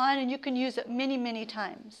this on and you can use it many, many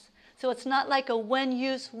times. So it's not like a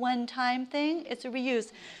one-use, one-time thing. It's a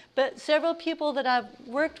reuse. But several people that I've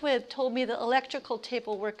worked with told me that electrical tape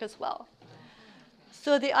will work as well.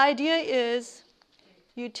 So the idea is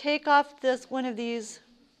you take off one of these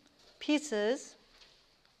pieces.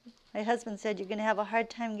 My husband said you're going to have a hard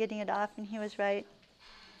time getting it off, and he was right.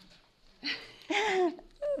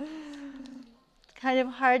 Kind of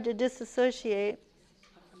hard to disassociate.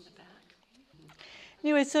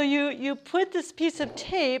 Anyway, so you put this piece of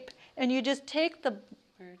tape, and you just take the...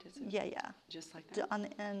 Where does it? Yeah. Just like that? On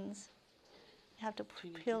the ends. You have to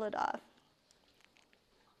peel it off.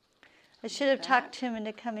 I should have talked him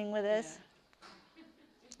into coming with us. Yeah.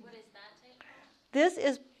 What is that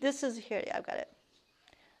tape? This is here. Yeah, I've got it.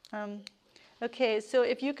 Okay, so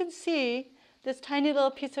if you can see, this tiny little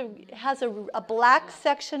piece has a black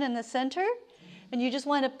section in the center, and you just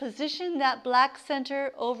want to position that black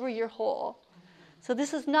center over your hole. So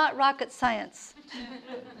this is not rocket science.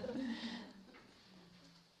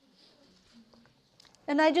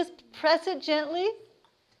 And I just press it gently,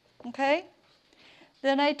 okay?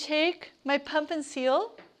 Then I take my Pump and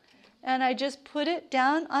Seal, and I just put it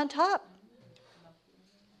down on top,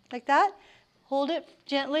 like that. Hold it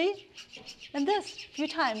gently, and this a few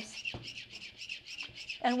times.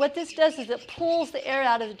 And what this does is it pulls the air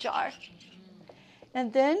out of the jar.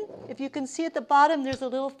 And then, if you can see at the bottom, there's a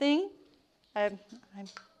little thing.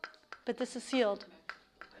 But this is sealed.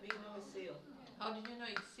 How do you know it's sealed? How did you know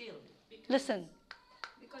it's sealed? Listen.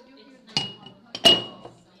 Because you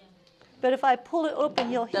But if I pull it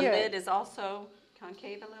open, you'll The hear lid it. is also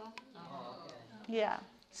concave a little? Yeah.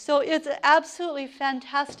 So it's an absolutely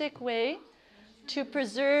fantastic way to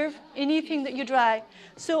preserve anything that you dry.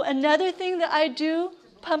 So another thing that I do,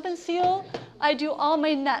 Pump and Seal, I do all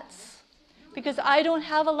my nuts. Because I don't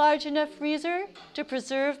have a large enough freezer to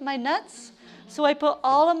preserve my nuts. So I put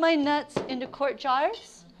all of my nuts into quart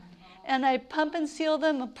jars, and I pump and seal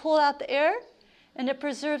them and pull out the air, and it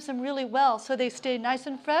preserves them really well so they stay nice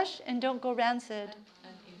and fresh and don't go rancid.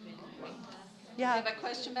 Yeah. You have a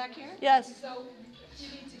question back here? Yes. So you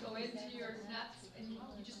need to go into your nuts and you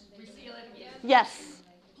just reseal it again? Yes.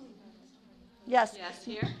 Yes. Yes,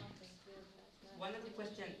 here. One of the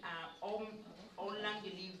questions, how long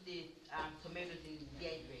you leave the tomatoes in the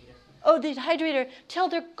dehydrator? Oh, the dehydrator, till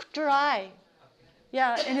they're dry.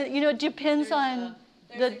 Yeah, and it depends on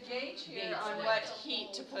There's a gauge here on what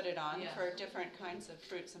heat to put it on for different kinds of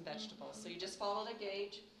fruits and vegetables. So you just follow the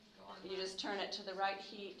gauge, and you just turn it to the right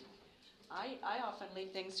heat. I often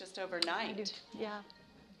leave things just overnight. Yeah,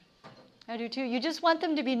 I do too. You just want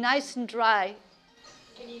them to be nice and dry.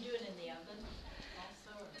 Can you do it in the oven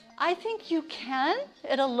also? I think you can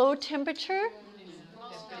at a low temperature.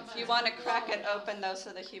 You want to crack it open though,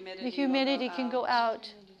 so the humidity. The humidity can go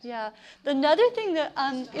out. Yeah. Another thing that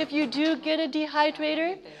if you do get a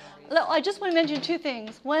dehydrator, I just want to mention two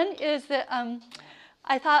things. One is that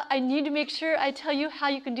I thought I need to make sure I tell you how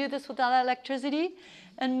you can do this without electricity.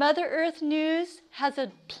 And Mother Earth News has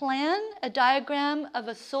a plan, a diagram of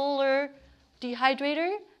a solar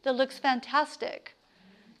dehydrator that looks fantastic.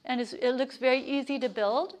 And it looks very easy to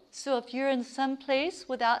build. So if you're in some place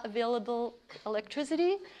without available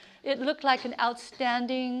electricity, it looked like an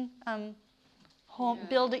outstanding home,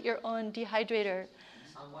 build it your own dehydrator.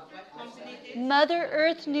 Mother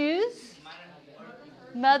Earth News.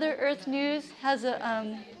 Mother Earth News has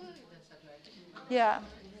a,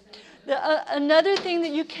 another thing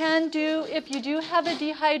that you can do if you do have a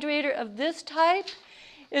dehydrator of this type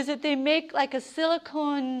is that they make like a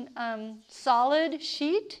silicone solid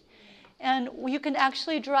sheet, and you can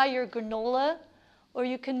actually dry your granola, or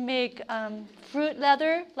you can make fruit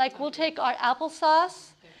leather. Like we'll take our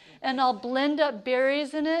applesauce, and I'll blend up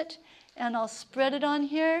berries in it, and I'll spread it on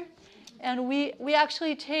here. And we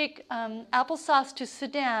actually take applesauce to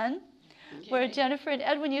Sudan, where Jennifer and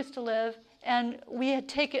Edwin used to live, and we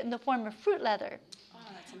take it in the form of fruit leather. Oh,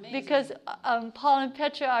 that's amazing. Because Paul and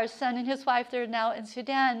Petra, our son and his wife, they're now in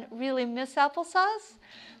Sudan, really miss applesauce.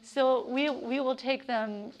 So we will take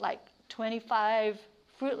them like 25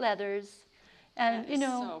 fruit leathers, And That is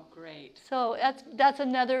so great. So that's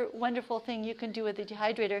another wonderful thing you can do with the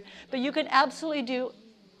dehydrator. But you can absolutely do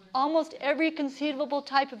almost every conceivable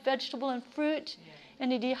type of vegetable and fruit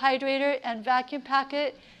in a dehydrator and vacuum pack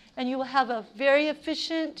it, and you will have a very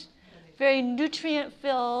efficient, very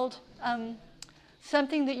nutrient-filled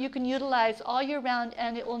something that you can utilize all year round,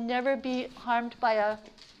 and it will never be harmed by a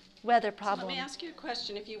weather problem. So let me ask you a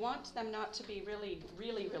question. If you want them not to be really,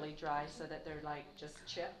 really, really dry so that they're like just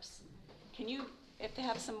chips, can you, if they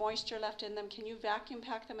have some moisture left in them, can you vacuum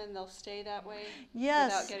pack them and they'll stay that way?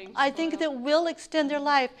 Yes, Without getting I think spoiled? that will extend their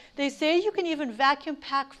life. They say you can even vacuum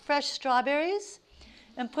pack fresh strawberries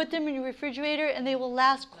and put them in your refrigerator, and they will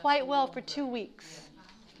last quite well for 2 weeks.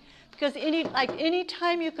 Because any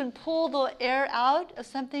time you can pull the air out of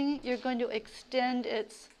something, you're going to extend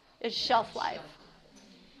its shelf life.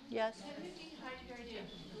 Yes? Have you dehydrated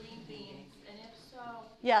green beans? And if so,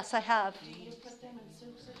 Yes, I have. do you put them in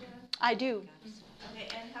soups again? I do. Okay,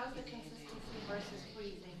 and how's the consistency versus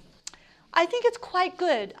freezing? I think it's quite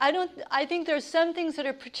good. I think there's some things that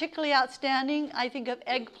are particularly outstanding. I think of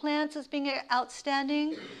eggplants as being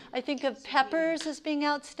outstanding. I think of peppers as being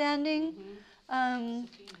outstanding.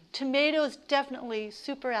 Tomatoes, definitely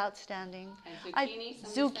super outstanding. And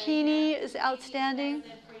zucchini? Zucchini is outstanding.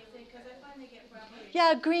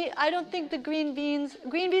 Yeah, I don't think the green beans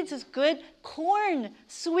is good. Corn,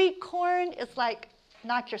 sweet corn, is like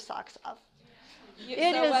knock your socks off.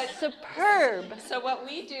 It is superb. So what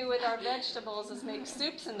we do with our vegetables is make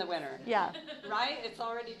soups in the winter. Yeah. Right? It's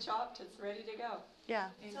already chopped. It's ready to go. Yeah.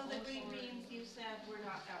 So the green beans you said were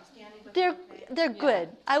not outstanding, but They're good.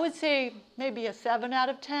 I would say maybe a 7 out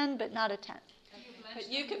of 10, but not a 10. But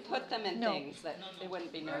you can put them in things that they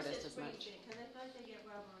wouldn't be noticed as much. because I thought they get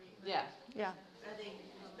rubbery. Yeah. Yeah. Are they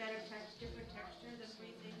different texture than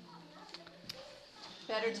freezing?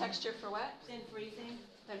 Better texture for what? Than freezing?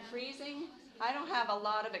 Than freezing? I don't have a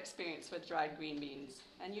lot of experience with dried green beans.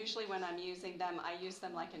 And usually when I'm using them, I use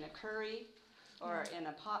them like in a curry or in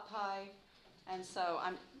a pot pie. And so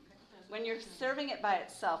when you're serving it by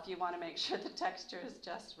itself, you want to make sure the texture is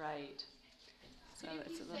just right. So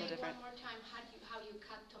it's a little different. One more time, how you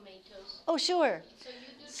cut tomatoes? Oh, sure. So you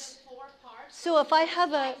do the 4 parts? So if I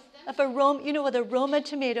have with a Roma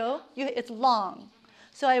tomato, it's long.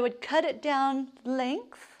 So I would cut it down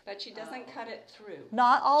length. But she doesn't cut it through.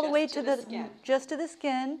 Not all the way to to skin. just to the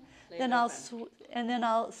skin. Then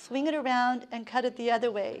I'll swing it around and cut it the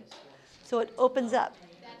other way, so it opens up.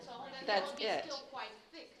 That's it. Still quite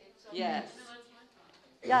thick. Yes.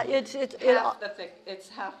 Yeah, it's half the thick. It's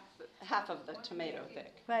half of the tomato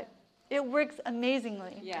thick. Right. It works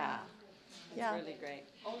amazingly. Yeah. It's Yeah. really great.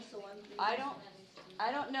 I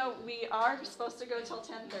don't know. We are supposed to go till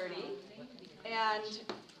 10:30, and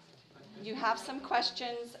you have some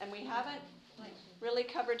questions, and we haven't really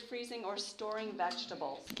covered freezing or storing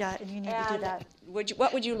vegetables. Yeah, and you need to do that.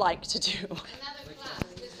 What would you like to do?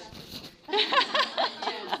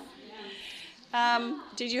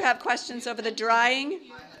 Did you have questions over the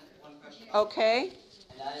drying? Okay.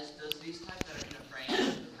 And that is, does these types that are in a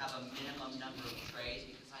frame have a minimum number of trays?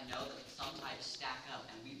 Because I know that some types stack up,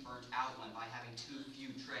 and we burnt out one by having too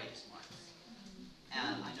few trays.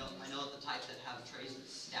 And I know that the types that have trays that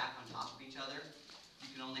stack on top of each other, you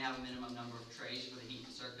can only have a minimum number of trays for the heat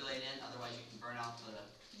to circulate in. Otherwise, you can burn out the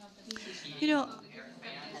air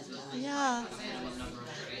fans. Yeah. A minimum number of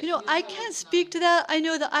trays. I can't speak to that. I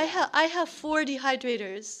know that I have 4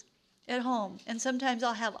 dehydrators at home, and sometimes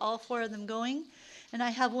I'll have all 4 of them going, and I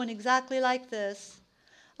have one exactly like this.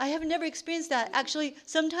 I have never experienced that. Actually,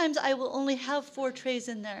 sometimes I will only have 4 trays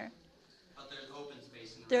in there. But there's open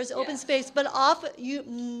space in the There's open space, but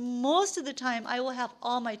most of the time I will have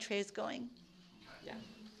all my trays going. Yeah.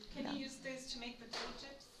 Can you use this to make potato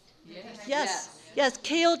chips? Yes,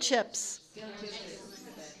 kale chips.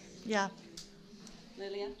 Yeah.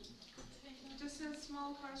 Lillian? Just a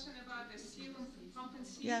small question about the seal, pump and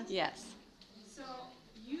seal. Yes. Yes. So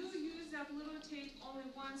you use that little tape only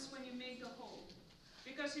once when you make the hole.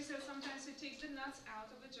 Because you said sometimes you take the nuts out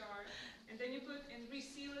of a jar and then you put and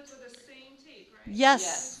reseal it with the same tape, right?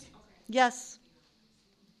 Yes. Yes.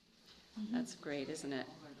 That's great, isn't it?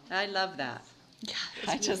 I love that. Yeah,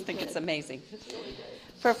 I just think it's amazing. The tape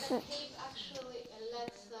actually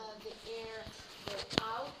lets the air go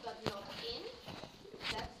out but not in.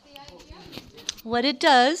 That's the idea. What it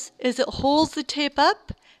does is it holds the tape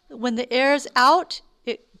up. When the air is out,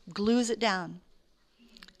 it glues it down.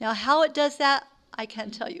 Now, how it does that, I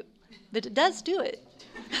can't tell you, but it does do it.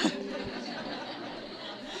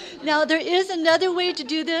 Now, there is another way to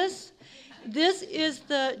do this. This is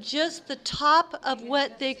just the top of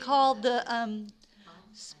what they call this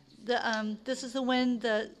is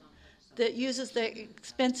the that uses the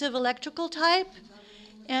expensive electrical type.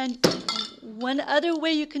 And one other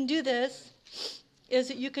way you can do this is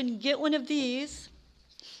that you can get one of these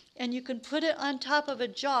and you can put it on top of a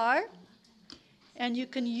jar and you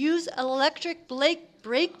can use an electric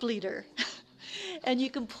brake bleeder and you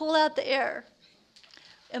can pull out the air.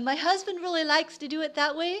 And my husband really likes to do it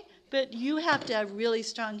that way, but you have to have really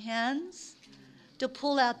strong hands to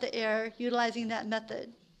pull out the air utilizing that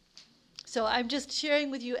method. So I'm just sharing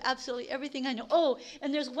with you absolutely everything I know. Oh,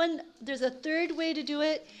 and there's a third way to do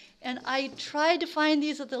it, and I tried to find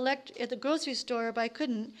these at the grocery store, but I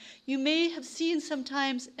couldn't. You may have seen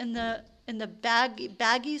sometimes in the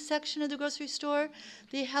baggy section of the grocery store,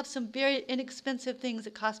 they have some very inexpensive things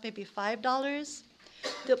that cost maybe $5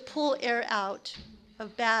 that pull air out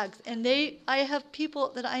of bags. And I have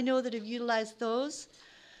people that I know that have utilized those.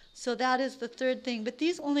 So that is the third thing. But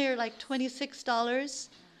these only are like $26.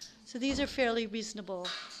 So these are fairly reasonable.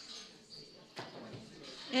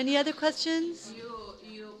 Any other questions?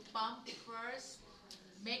 You pump it first,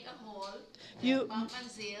 make a hole, You pump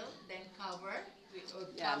and seal, then cover.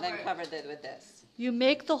 Then cover it with this. You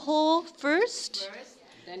make the hole first.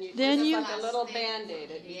 Then you Then like a little Band-Aid.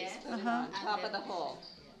 You just put it on top of the hole.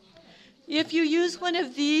 If you use one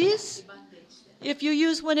of these,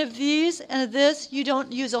 and this, you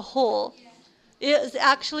don't use a hole. It is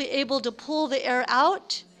actually able to pull the air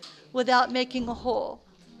out without making a hole.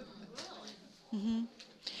 Mm-hmm.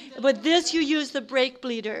 But this, you use the brake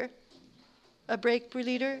bleeder. A brake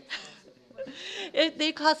bleeder.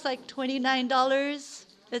 They cost like $29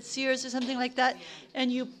 at Sears or something like that,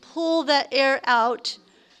 and you pull that air out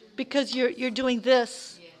because you're doing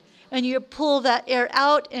this, and you pull that air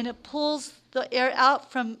out, and it pulls the air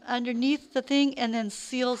out from underneath the thing and then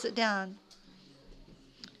seals it down.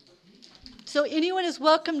 So anyone is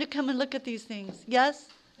welcome to come and look at these things. Yes?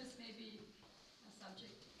 This may be a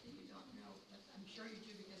subject that you don't know, but I'm sure you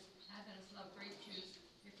do because Adventists love grape juice.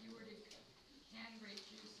 If you were to can grape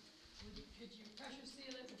juice, could you pressure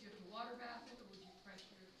seal it? Would you have to water bath it, or would you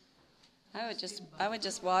pressure? I would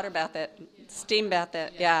just water bath it, steam bath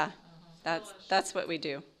it. Yeah, that's what we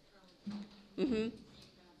do. Mm-hmm. Thank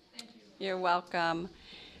you. You're welcome.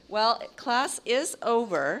 Well, class is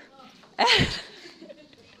over.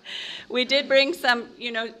 We did bring some,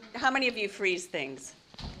 how many of you freeze things?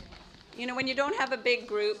 When you don't have a big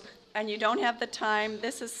group and you don't have the time,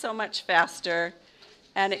 this is so much faster,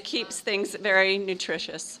 and it keeps things very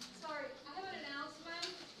nutritious. Sorry, I have an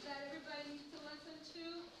announcement that everybody needs to listen to.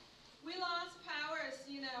 We lost power, as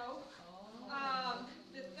you know.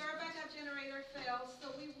 The third backup generator failed,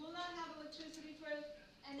 so we will not have electricity for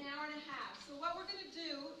an hour and a half. So what we're going to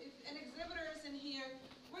do, if an exhibitor is in here,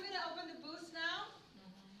 we're going to open the booths now.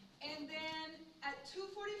 And then at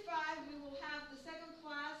 2:45, we will have the second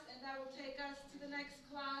class, and that will take us to the next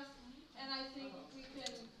class. And I think we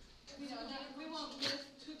can, we won't miss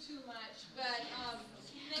too much. But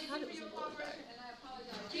thank you for your cooperation, and I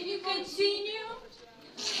apologize. Can you continue?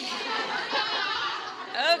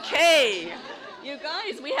 Okay, you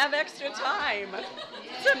guys, we have extra time.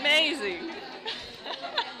 It's amazing.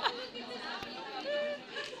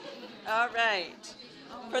 All right.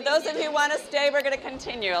 For those of you who want to stay, we're going to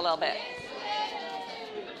continue a little bit.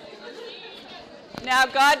 Now,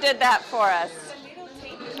 God did that for us.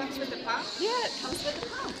 It comes with the pump? Yeah, it comes with the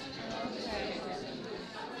pump.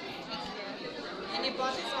 And you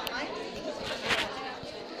bought this online?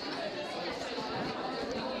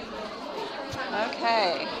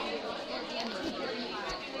 Okay.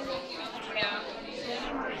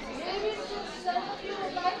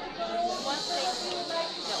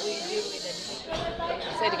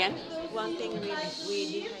 Say it again. One thing we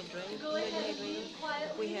dehydrate,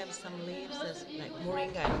 we have some leaves that's like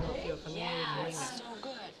moringa. I don't know if you're familiar with moringa. So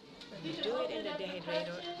good. We do it in the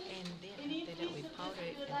dehydrator, and then after that we powder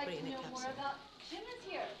it and put it in a capsule.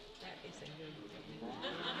 That is a good.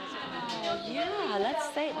 Yeah, let's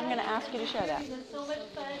say. I'm going to ask you to share that. It's so much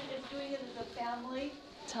fun doing it as a family.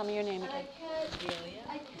 Tell me your name again.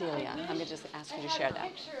 Delia. I'm going to just ask you to share I have a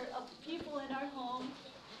that. picture of people in our home,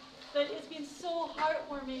 but it's been so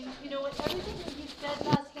heartwarming. With everything that you said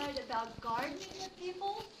last night about gardening with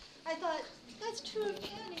people, I thought, that's true of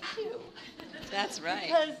canning too. That's right.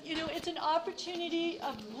 Because, it's an opportunity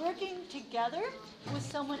of working together with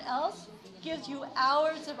someone else, gives you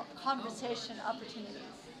hours of conversation opportunities.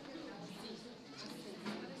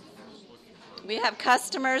 We have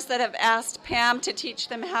customers that have asked Pam to teach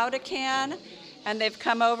them how to can, and they've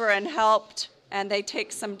come over and helped, and they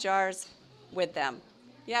take some jars with them.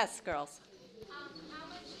 Yes, girls? How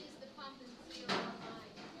much is the pump and seal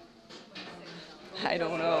online? I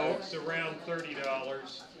don't know. It's around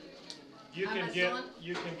 $30. You can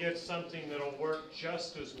get something that'll work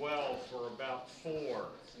just as well for about 4.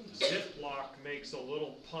 Ziploc makes a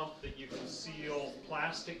little pump that you can seal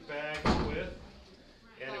plastic bags with,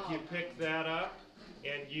 and if you pick that up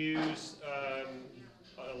and use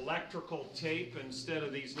electrical tape instead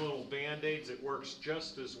of these little Band-Aids, it works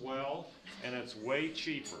just as well, and it's way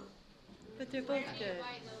cheaper. But they're both good.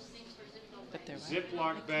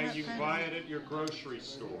 Ziploc bag, you can buy it at your grocery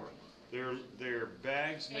store. They're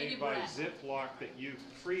bags made by Ziploc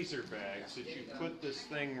freezer bags that you put this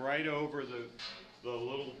thing right over the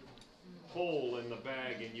little hole in the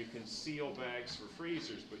bag, and you can seal bags for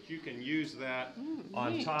freezers. But you can use that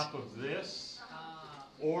on top of this,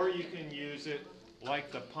 or you can use it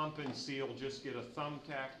like the pump and seal. Just get a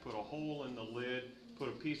thumbtack, put a hole in the lid, put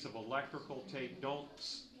a piece of electrical tape. Don't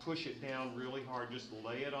push it down really hard. Just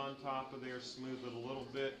lay it on top of there, smooth it a little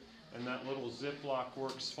bit, and that little Ziploc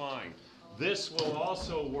works fine. This will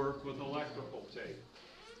also work with electrical tape.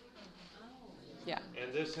 Yeah.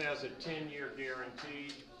 And this has a 10-year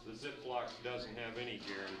guarantee. The Ziploc doesn't have any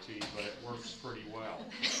guarantee, but it works pretty well.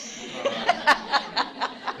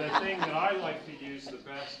 The thing that I like to use the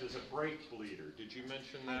best is a brake bleeder. Did you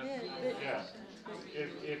mention that? I did. Yes.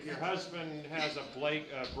 If your husband has a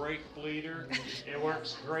brake bleeder, it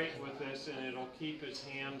works great with this, and it'll keep his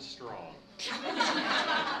hand strong.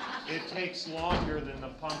 It takes longer than the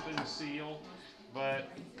pump and seal, but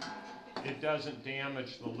it doesn't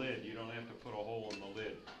damage the lid. You don't have to put a hole in the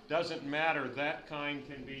lid. Doesn't matter, that kind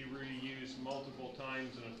can be reused multiple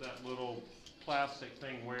times, and if that little plastic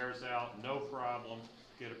thing wears out, no problem,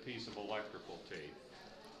 get a piece of electrical tape.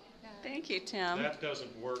 Thank you, Tim. That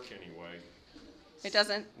doesn't work anyway. It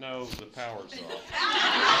doesn't? No, the power's off.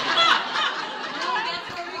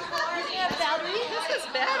 This is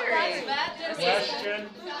battery. Question?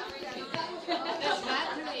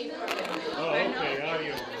 Oh, okay,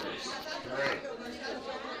 audio first. Great.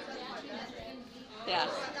 Yes.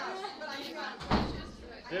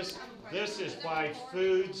 This is by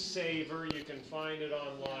Food Saver. You can find it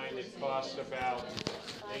online. It costs about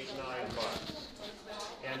 $8,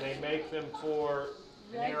 $9. And they make them for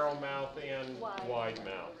narrow mouth and wide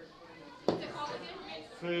mouth.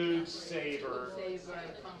 Food Saver.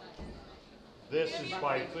 This is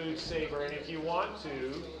by Food Saver, and if you want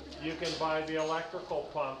to, you can buy the electrical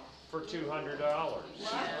pump for $200.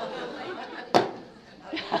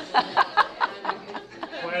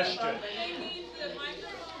 Question.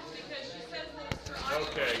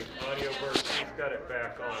 Okay, audio burst. She's got it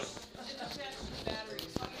back on.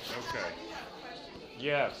 Okay.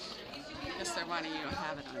 Yes. Yes, sir. Why don't you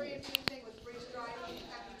have it on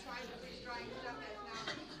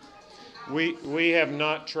you? We have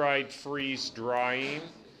not tried freeze drying,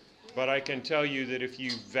 but I can tell you that if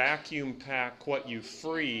you vacuum pack what you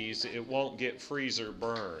freeze, it won't get freezer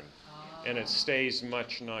burn, and it stays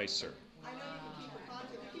much nicer. I know you can keep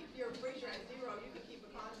pecans, if you keep your freezer at 0, you can keep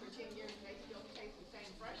pecans for 10 years and they still taste the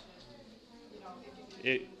same freshness. You know,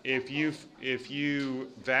 If you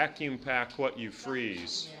vacuum pack what you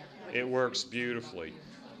freeze, it works beautifully.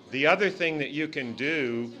 The other thing that you can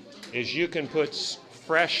do is you can put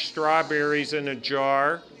fresh strawberries in a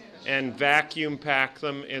jar and vacuum pack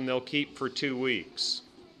them, and they'll keep for 2 weeks.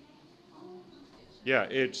 Yeah,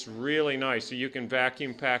 it's really nice. So you can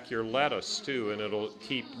vacuum pack your lettuce too, and it'll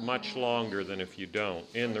keep much longer than if you don't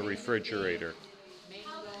in the refrigerator.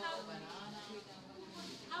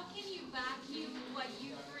 How can you vacuum what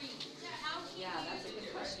you freeze? That's a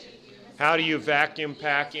good question. How do you vacuum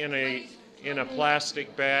pack in a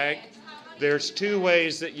plastic bag? There's 2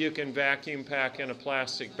 ways that you can vacuum pack in a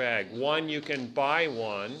plastic bag. One, you can buy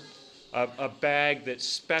a bag that's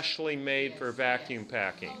specially made for vacuum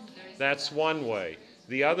packing. That's one way.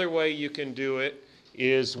 The other way you can do it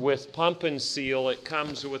is with pump and seal. It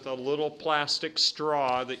comes with a little plastic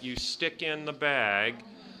straw that you stick in the bag.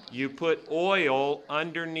 You put oil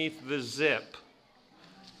underneath the zip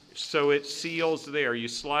so it seals there. You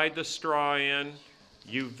slide the straw in,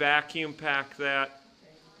 you vacuum pack that,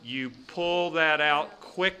 you pull that out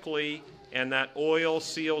quickly, and that oil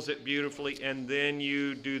seals it beautifully, and then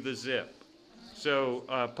you do the zip. So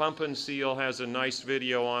Pump and Seal has a nice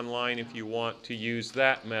video online if you want to use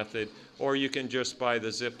that method, or you can just buy the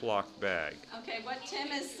Ziploc bag. Okay, what Tim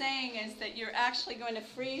is saying is that you're actually going to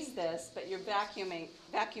freeze this, but you're vacuum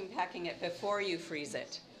packing it before you freeze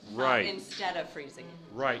it. Right. Instead of freezing it.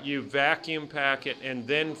 Right, you vacuum pack it and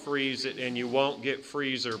then freeze it, and you won't get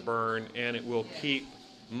freezer burn, and it will keep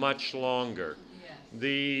much longer.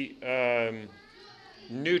 The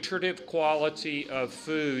nutritive quality of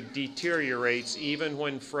food deteriorates even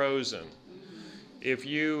when frozen. If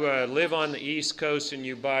you live on the East Coast and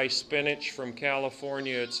you buy spinach from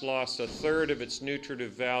California, it's lost a third of its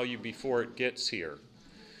nutritive value before it gets here.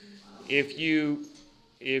 If you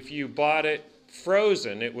bought it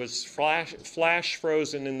frozen, it was flash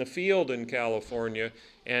frozen in the field in California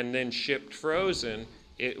and then shipped frozen,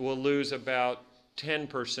 it will lose about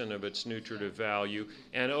 10% of its nutritive value.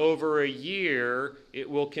 And over a year, it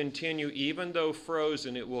will continue, even though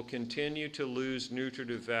frozen, it will continue to lose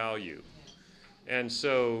nutritive value. And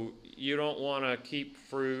so you don't want to keep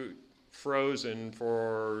fruit frozen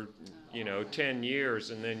for, 10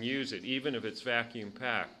 years and then use it, even if it's vacuum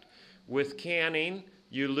packed. With canning,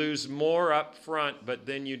 you lose more up front, but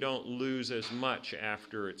then you don't lose as much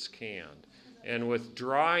after it's canned. And with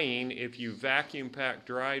drying, if you vacuum pack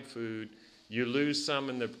dried food, you lose some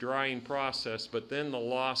in the drying process, but then the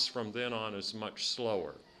loss from then on is much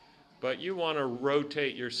slower. But you want to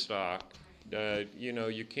rotate your stock.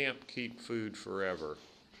 You can't keep food forever.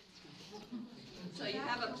 So you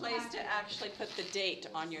have a place to actually put the date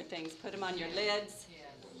on your things. Put them on your lids.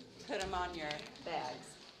 Put them on your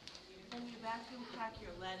bags. When you vacuum pack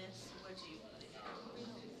your lettuce, what do you put it in?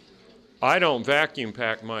 I don't vacuum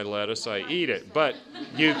pack my lettuce, I eat it, but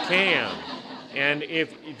you can. And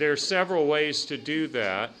if there's several ways to do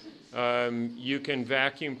that. You can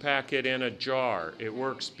vacuum pack it in a jar. It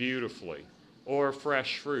works beautifully. Or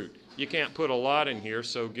fresh fruit. You can't put a lot in here,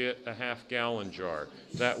 so get a half-gallon jar.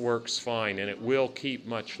 That works fine, and it will keep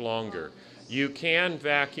much longer. You can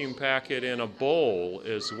vacuum pack it in a bowl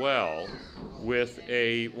as well with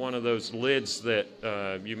one of those lids that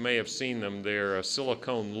you may have seen them. They're a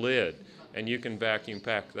silicone lid, and you can vacuum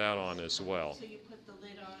pack that on as well. So you put the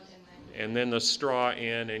lid on and And then the straw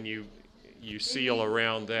in, and you seal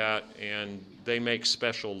around that, and they make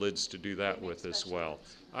special lids to do that with as well.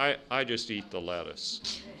 I just eat the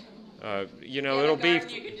lettuce. It'll be you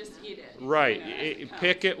can just eat it. right.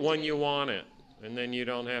 Pick it when you want it, and then you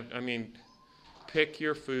don't have. Pick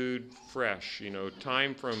your food fresh.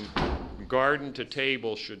 Time from garden to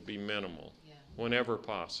table should be minimal, whenever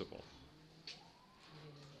possible.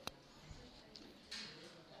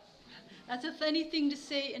 That's a funny thing to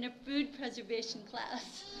say in a food preservation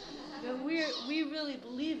class, but we really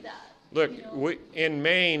believe that. Look, in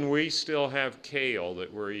Maine, we still have kale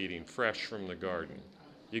that we're eating fresh from the garden.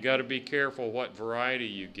 You got to be careful what variety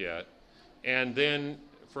you get. And then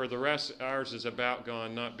for the rest, ours is about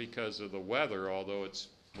gone, not because of the weather, although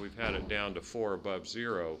we've had it down to 4 above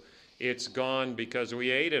 0. It's gone because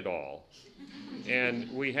we ate it all. And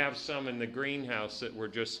we have some in the greenhouse that we're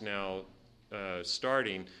just now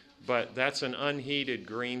starting, but that's an unheated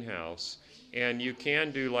greenhouse. And you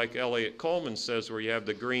can do like Elliot Coleman says, where you have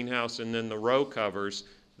the greenhouse and then the row covers.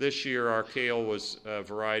 This year our kale was a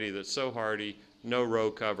variety that's so hardy, no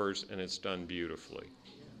row covers, and it's done beautifully.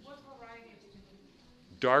 What variety did you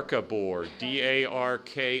do? Darkibor,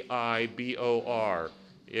 Darkibor.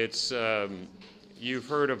 It's, you've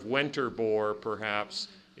heard of winter boar, perhaps.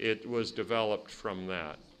 It was developed from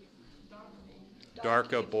that.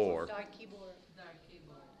 Darkibor.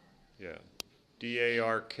 Yeah.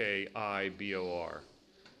 Darkibor.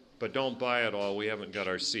 But don't buy it all. We haven't got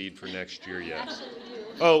our seed for next year yet. Actually, we do.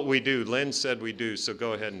 Oh, we do. Lynn said we do, so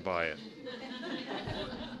go ahead and buy it.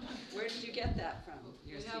 Where did you get that from?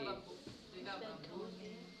 Your seed?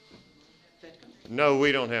 No,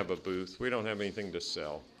 we don't have a booth. We don't have anything to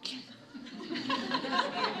sell.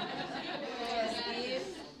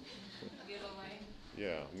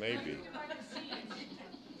 Yeah, maybe.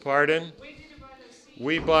 Pardon?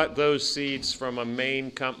 We bought those seeds from a Maine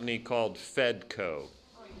company called Fedco.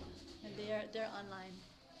 And they're online.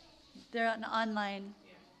 They're on online.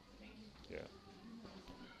 Yeah.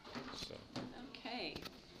 So. Okay.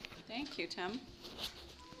 Thank you, Tim.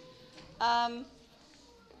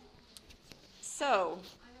 So. I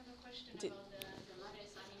have a question about the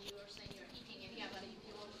lettuce. You were saying you're eating it, but if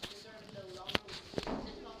you want to preserve it a little longer,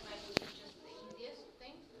 Ziploc bag would be just the easiest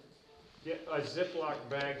thing? Yeah, a Ziploc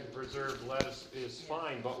bag to preserve lettuce is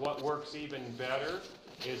fine, but what works even better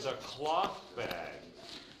is a cloth bag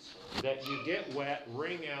that you get wet,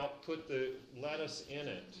 wring out, put the lettuce in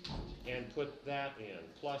it, and put that in.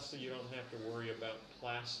 Plus, you don't have to worry about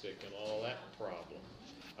plastic and all that problem.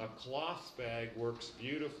 A cloth bag works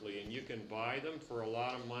beautifully, and you can buy them for a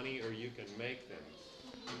lot of money, or you can make them.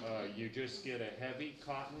 You just get a heavy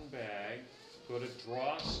cotton bag, put a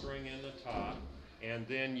drawstring in the top, and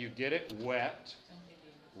then you get it wet,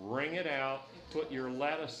 wring it out, put your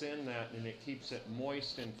lettuce in that, and it keeps it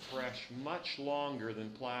moist and fresh much longer than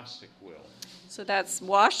plastic will. So that's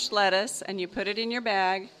washed lettuce, and you put it in your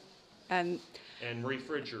bag, and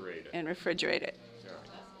refrigerate it. And refrigerate it. Yeah.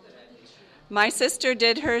 My sister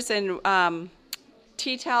did hers in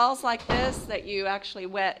tea towels like this that you actually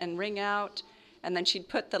wet and wring out, and then she'd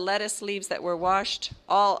put the lettuce leaves that were washed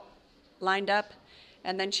all lined up,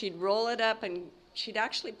 and then she'd roll it up, and she'd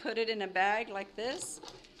actually put it in a bag like this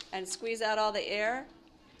and squeeze out all the air.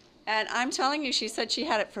 And I'm telling you, she said she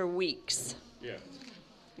had it for weeks. Yeah.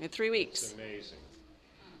 3 weeks. It's amazing.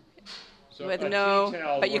 So With a no, tea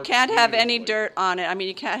towel but you works can't have any beautifully. dirt on it. I mean,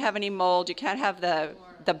 you can't have any mold. You can't have the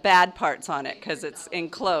bad parts on it because it's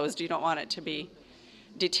enclosed. You don't want it to be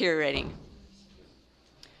deteriorating.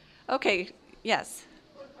 Okay, yes.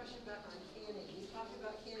 One question back on canning. You talked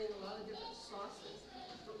about canning a lot of different sauces,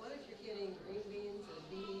 but what if you're canning green beans and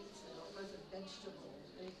beets and all kinds of vegetables?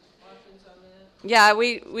 Any options on that? Yeah,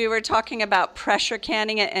 we were talking about pressure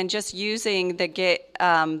canning it and just using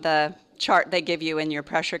the chart they give you in your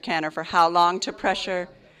pressure canner for how long to pressure.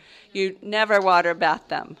 You never water bath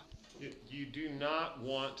them. You do not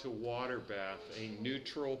want to water bath a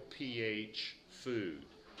neutral pH food,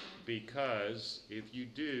 because if you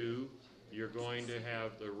do, you're going to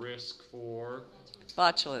have the risk for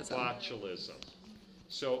botulism.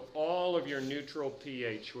 So all of your neutral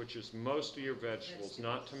pH, which is most of your vegetables,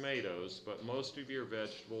 not tomatoes, but most of your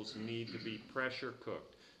vegetables need to be pressure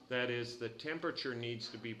cooked. That is, the temperature needs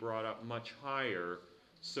to be brought up much higher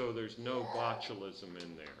so there's no botulism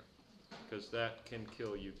in there, because that can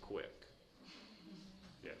kill you quick.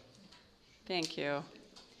 Yeah. Thank you.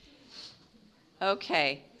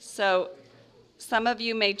 Okay, so some of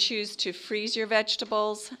you may choose to freeze your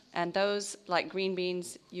vegetables, and those, like green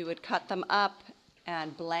beans, you would cut them up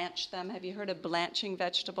and blanch them. Have you heard of blanching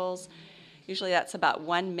vegetables? Usually that's about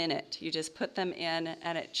 1 minute. You just put them in,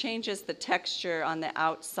 and it changes the texture on the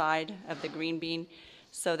outside of the green bean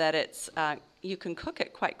so that it's you can cook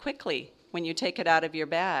it quite quickly when you take it out of your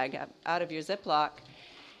bag, out of your Ziploc,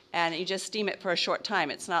 and you just steam it for a short time.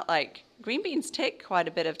 It's not like green beans take quite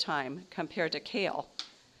a bit of time compared to kale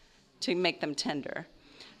to make them tender.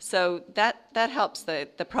 So that helps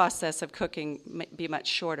the process of cooking be much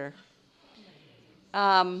shorter.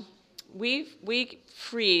 We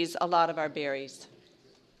freeze a lot of our berries,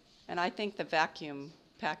 and I think the vacuum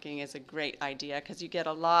packing is a great idea because you get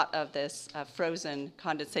a lot of this frozen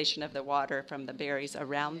condensation of the water from the berries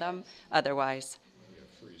around them otherwise.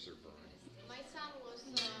 My son was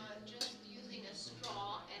just using a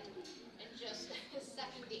straw and just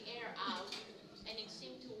sucking the air out, and it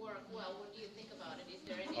seemed to work well. What do you think about it? Is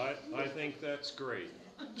there any? I think that's great.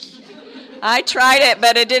 I tried it,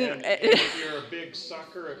 but it didn't. And if you're a big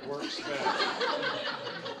sucker, it works better.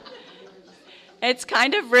 It's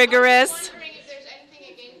kind of rigorous. I was wondering if there's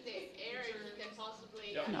anything against the air, if you can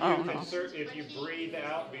possibly. Yeah, if you breathe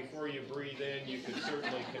out before you breathe in, you can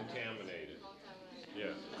certainly contaminate it.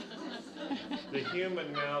 Yeah. The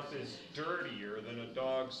human mouth is dirtier than a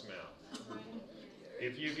dog's mouth.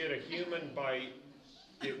 If you get a human bite,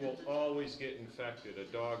 it will always get infected. A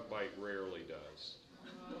dog bite rarely does.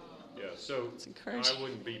 Yeah, so I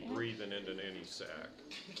wouldn't be breathing into any sack.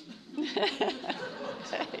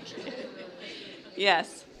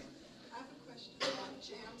 Yes. I have a question about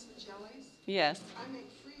jams and jellies. Yes. I make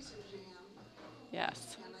freezer jam.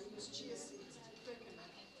 Yes. And I use chia seeds to thicken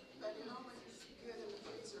it, but it only is good in the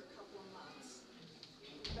freezer a couple of months.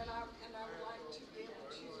 But I would like to be able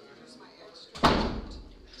to use my extra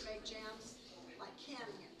to make jams, like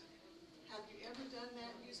canning it. Have you ever done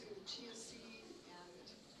that using the chia seed and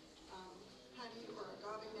honey or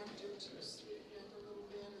agave nectar to sweeten it a little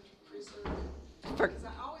bit or to preserve it? Because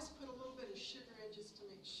I always put a little bit of sugar in just to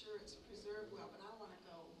make sure it's preserved well, but I want to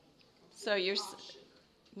go. So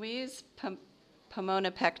we use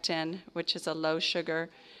pomona pectin, which is a low sugar,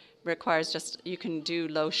 requires you can do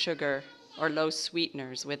low sugar or low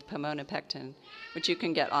sweeteners with pomona pectin, which you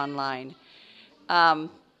can get online. I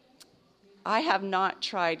have not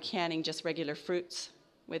tried canning just regular fruits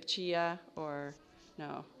with chia,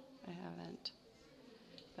 no, I haven't.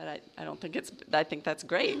 But I don't think I think that's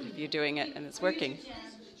great if you're doing it and it's working.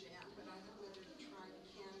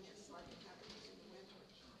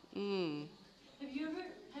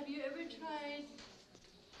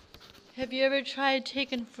 Have you ever tried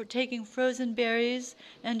taking frozen berries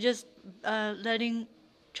and just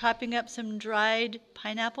chopping up some dried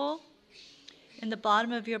pineapple in the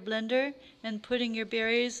bottom of your blender and putting your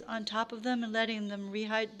berries on top of them and letting them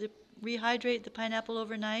rehydrate the pineapple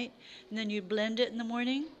overnight, and then you blend it in the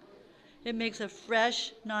morning? It makes a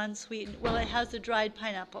fresh, non-sweetened, well, it has the dried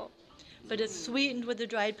pineapple, but it's sweetened with the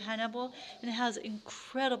dried pineapple, and it has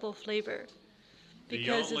incredible flavor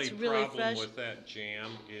because it's really The only problem fresh. with that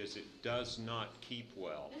jam is it does not keep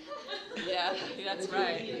well. Yeah, that's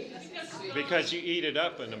right. Because you eat it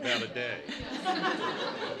up in about a day.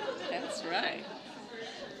 That's right.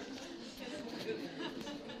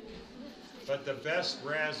 But the best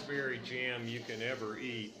raspberry jam you can ever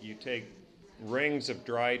eat, you take rings of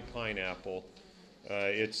dried pineapple.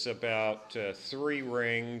 It's about 3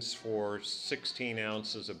 rings for 16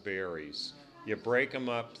 ounces of berries. You break them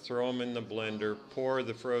up, throw them in the blender, pour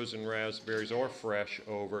the frozen raspberries or fresh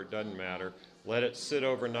over, it doesn't matter. Let it sit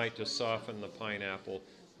overnight to soften the pineapple,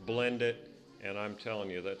 blend it, and I'm telling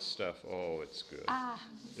you, that stuff, oh, it's good.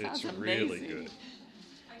 It's really amazing. good.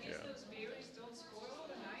 I guess those berries don't spoil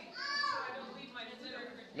overnight, so I don't leave my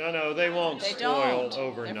blender. No, they won't They spoil don't.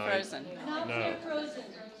 overnight. They're frozen. No.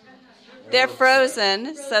 They're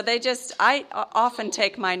frozen, so I often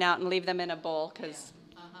take mine out and leave them in a bowl because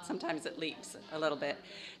sometimes it leaks a little bit.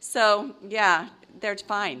 So, yeah, they're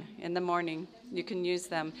fine in the morning. You can use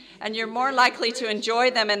them. And you're more likely to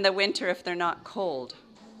enjoy them in the winter if they're not cold,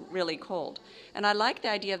 really cold. And I like the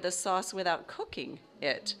idea of the sauce without cooking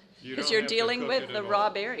it because you're dealing with the raw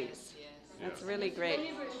berries. That's really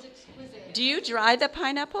great. Do you dry the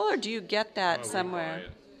pineapple or do you get that somewhere?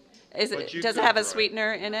 Does it have a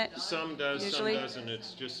sweetener in it? Some does, usually? some doesn't.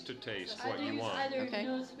 It's just to taste what you want. Either Okay.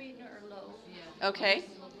 no sweetener or low. Okay.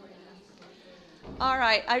 All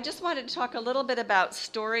right. I just wanted to talk a little bit about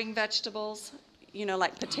storing vegetables,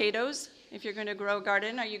 like potatoes. If you're going to grow a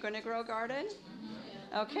garden, are you going to grow a garden?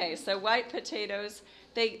 Okay. So white potatoes,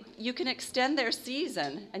 you can extend their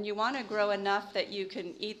season, and you want to grow enough that you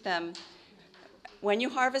can eat them. When you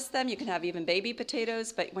harvest them, you can have even baby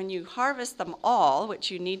potatoes, but when you harvest them all,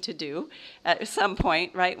 which you need to do at some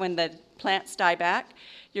point, right, when the plants die back,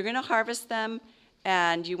 you're going to harvest them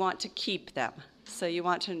and you want to keep them. So you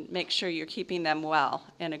want to make sure you're keeping them well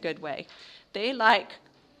in a good way. They like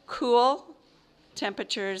cool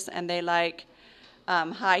temperatures and they like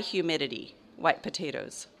high humidity, white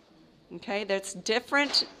potatoes. Okay, there's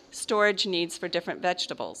different storage needs for different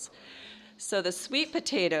vegetables. So the sweet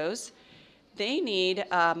potatoes, they need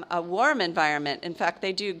a warm environment. In fact,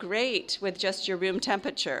 they do great with just your room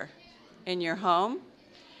temperature in your home.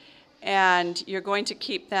 And you're going to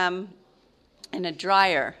keep them in a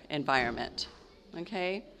drier environment.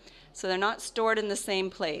 Okay? So they're not stored in the same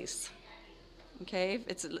place. Okay?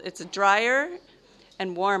 It's a drier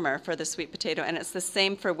and warmer for the sweet potato, and it's the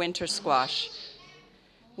same for winter squash.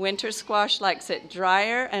 Winter squash likes it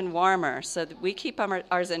drier and warmer, so that we keep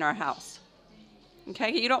ours in our house.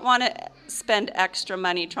 Okay, you don't want to spend extra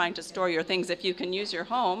money trying to store your things if you can use your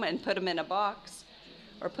home and put them in a box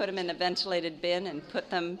or put them in a ventilated bin and put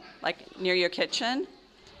them near your kitchen.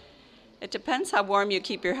 It depends how warm you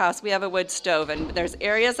keep your house. We have a wood stove, and there's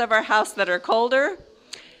areas of our house that are colder,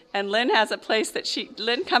 and Lynn has a place that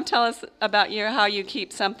Lynn, come tell us about how you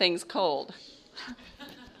keep some things cold.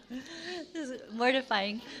 This is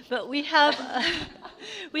mortifying, but we have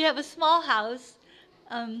a small house.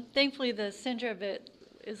 Thankfully, the center of it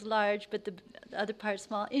is large, but the other part's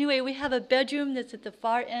small. Anyway, we have a bedroom that's at the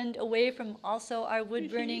far end, away from also our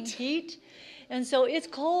wood-burning heat, and so it's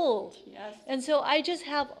cold. Yes. And so I just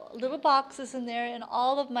have little boxes in there, and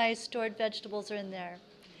all of my stored vegetables are in there.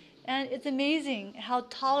 And it's amazing how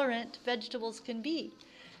tolerant vegetables can be,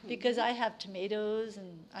 because I have tomatoes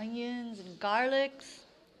and onions and garlics.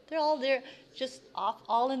 They're all there, just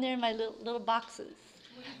all in there in my little boxes.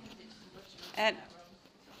 And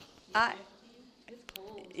I've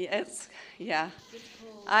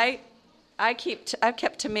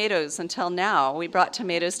kept tomatoes until now. We brought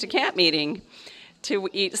tomatoes to camp meeting to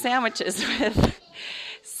eat sandwiches with.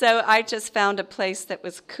 So I just found a place that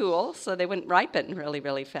was cool so they wouldn't ripen really,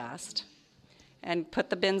 really fast. And put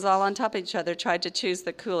the bins all on top of each other, tried to choose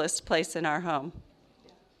the coolest place in our home.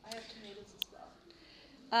 I have tomatoes as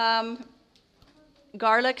well.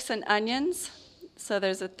 Garlics and onions. So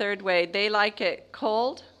there's a third way. They like it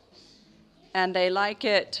cold and they like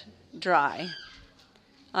it dry,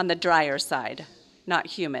 on the drier side, not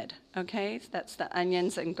humid. Okay, so that's the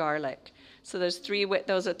onions and garlic. So those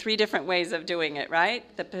are 3 different ways of doing it, right?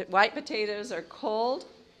 The white potatoes are cold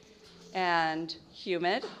and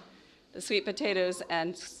humid. The sweet potatoes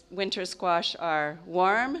and winter squash are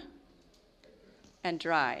warm and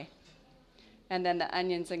dry. And then the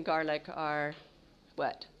onions and garlic are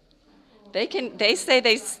what? They say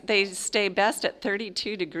they stay best at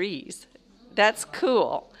 32 degrees. That's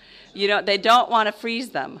cool. They don't want to freeze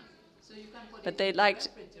them. So you can put but it they in like the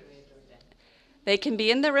refrigerator then. They can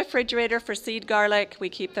be in the refrigerator for seed garlic. We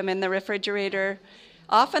keep them in the refrigerator.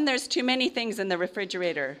 Often there's too many things in the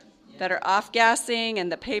refrigerator that are off-gassing,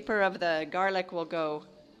 and the paper of the garlic will go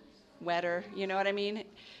wetter. You know what I mean?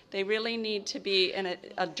 They really need to be in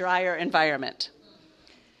a drier environment.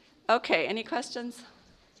 Okay, any questions?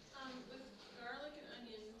 With garlic and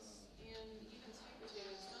onions and even sweet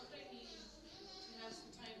potatoes, don't they need to have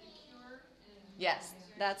some time to cure? Yes,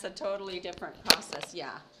 That's a totally different process,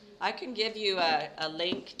 yeah. I can give you a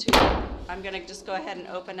link to, I'm going to just go ahead and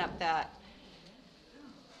open up that.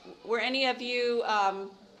 Were any of you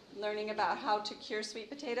learning about how to cure sweet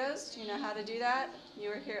potatoes? Do you know how to do that? You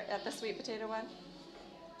were here at the sweet potato one?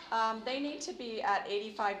 They need to be at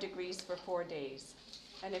 85 degrees for 4 days.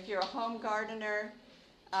 And if you're a home gardener,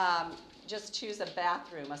 just choose a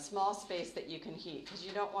bathroom, a small space that you can heat, because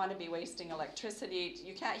you don't want to be wasting electricity.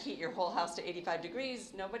 You can't heat your whole house to 85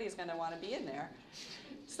 degrees. Nobody's going to want to be in there.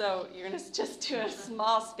 So you're going to just do a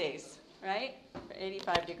small space, right, for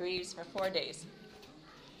 85 degrees for 4 days.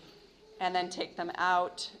 And then take them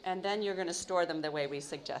out, and then you're going to store them the way we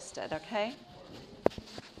suggested, okay?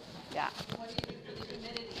 Yeah. What do you do for the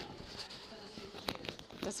humidity for the sweet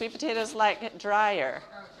potatoes? The sweet potatoes like it drier,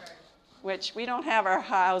 which we don't have our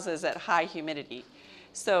houses at high humidity.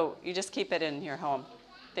 So you just keep it in your home.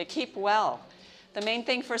 They keep well. The main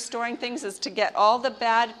thing for storing things is to get all the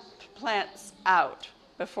bad plants out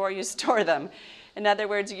before you store them. In other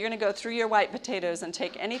words, you're going to go through your white potatoes and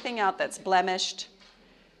take anything out that's blemished,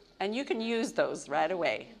 and you can use those right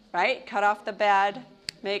away, right? Cut off the bad,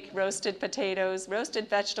 make roasted potatoes. Roasted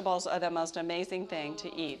vegetables are the most amazing thing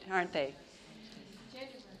to eat, aren't they?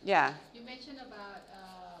 Jennifer, Yeah. you mentioned about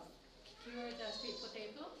cure the sweet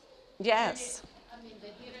potatoes. Yes. I mean, the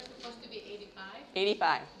heater is supposed to be 85.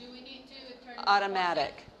 85. Do we need to turn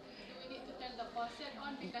Automatic. Do we need to turn the faucet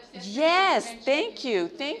on? Because Yes, thank you.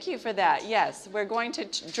 Thank you for that. Yes, we're going to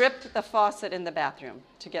drip the faucet in the bathroom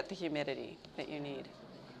to get the humidity that you need.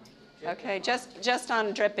 Okay, just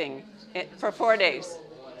on dripping for 4 days.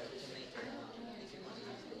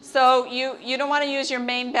 So you don't want to use your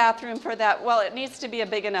main bathroom for that. Well, it needs to be a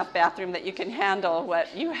big enough bathroom that you can handle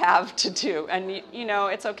what you have to do. And you know,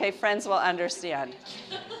 it's okay, friends will understand.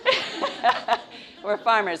 We're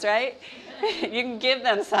farmers, right? You can give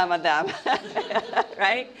them some of them,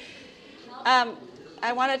 right?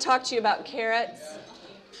 I want to talk to you about carrots,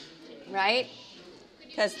 right?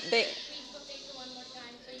 Because they...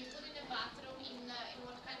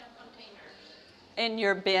 In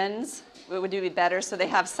your bins, it would be better so they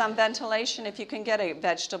have some ventilation. If you can get a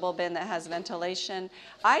vegetable bin that has ventilation.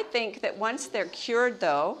 I think that once they're cured,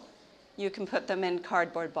 though, you can put them in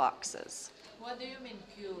cardboard boxes. What do you mean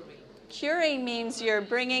curing? Curing means you're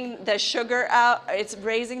bringing the sugar out. It's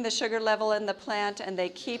raising the sugar level in the plant, and they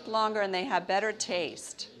keep longer and they have better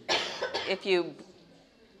taste if you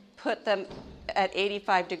put them at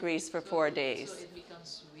 85 degrees for 4 days. So it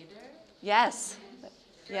becomes sweeter? Yes.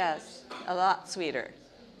 Yes, a lot sweeter.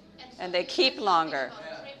 And they keep longer.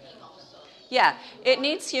 Yeah, it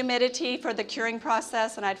needs humidity for the curing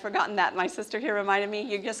process, and I'd forgotten that. My sister here reminded me,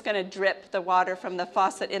 you're just going to drip the water from the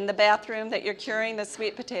faucet in the bathroom that you're curing the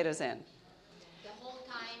sweet potatoes in. The whole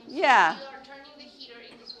time? Yeah. So you are turning the heater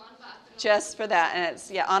in this one bathroom? Just for that, and it's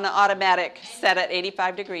on an automatic, set at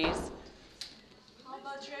 85 degrees. How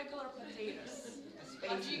about regular potatoes?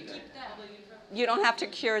 How do you keep them? You don't have to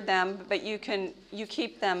cure them, but you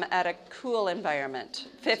keep them at a cool environment,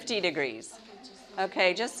 50 degrees.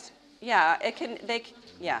 Okay, yeah. And dark,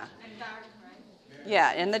 right?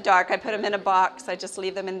 Yeah, in the dark. I put them in a box. I just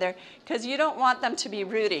leave them in there because you don't want them to be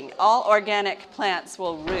rooting. All organic plants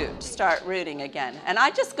will start rooting again. And I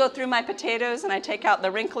just go through my potatoes and I take out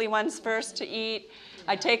the wrinkly ones first to eat.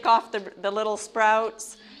 I take off the little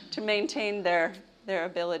sprouts to maintain their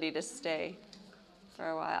ability to stay for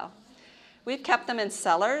a while. We've kept them in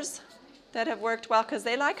cellars that have worked well because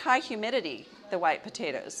they like high humidity, the white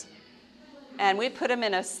potatoes. And we put them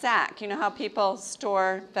in a sack. You know how people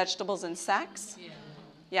store vegetables in sacks?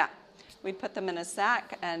 Yeah. We put them in a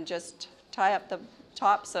sack and just tie up the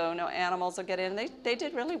top so no animals will get in. They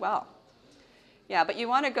did really well. Yeah, but you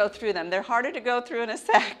want to go through them. They're harder to go through in a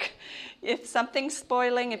sack. If something's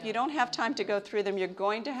spoiling, if you don't have time to go through them, you're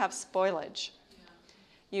going to have spoilage.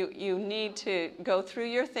 You need to go through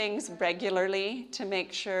your things regularly to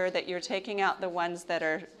make sure that you're taking out the ones that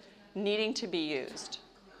are needing to be used.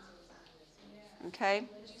 Okay?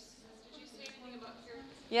 Did you say anything about carrots?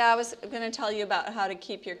 Yeah, I was going to tell you about how to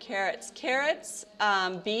keep your carrots. Carrots,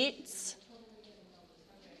 beets,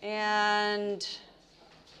 and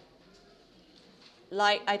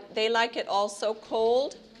they like it also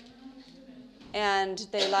cold, and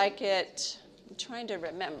they like it, I'm trying to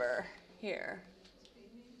remember here.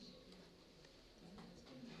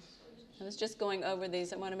 I was just going over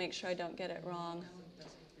these. I want to make sure I don't get it wrong.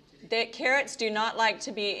 Carrots do not like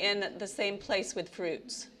to be in the same place with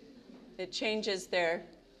fruits. It changes their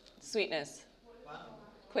sweetness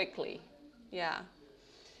quickly. Yeah.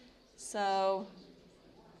 So,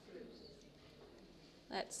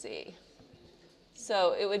 let's see.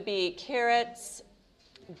 So it would be carrots.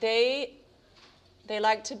 They They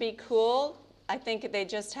like to be cool. I think they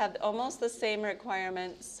just have almost the same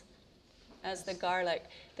requirements as the garlic.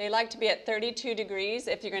 They like to be at 32 degrees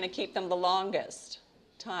if you're going to keep them the longest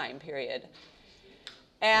time period.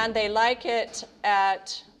 And they like it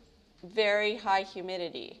at very high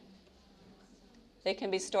humidity. They can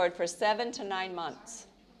be stored for 7 to 9 months.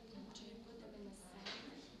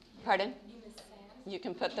 Pardon? You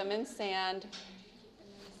can put them in sand.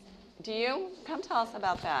 Do you? Come tell us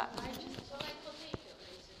about that.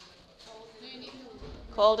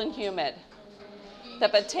 Cold and humid. The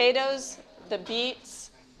potatoes, the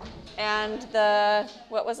beets, and the,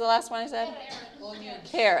 what was the last one I said?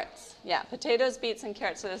 Carrots. Yeah, potatoes, beets, and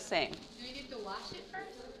carrots are the same. Do you need to wash it first?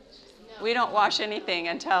 We don't wash anything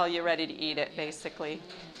until you're ready to eat it, basically.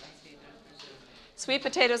 Sweet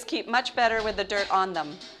potatoes keep much better with the dirt on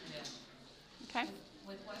them. Okay?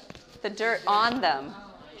 The dirt on them.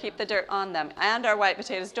 Keep the dirt on them. And our white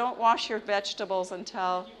potatoes. Don't wash your vegetables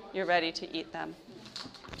until you're ready to eat them.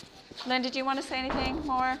 Lynn, did you want to say anything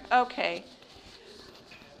more? Okay.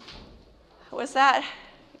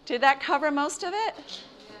 Did that cover most of it? Yes.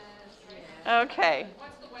 Okay.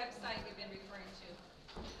 What's the website you've been referring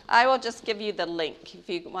to? I will just give you the link if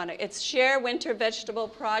you want to. It's Share Winter Vegetable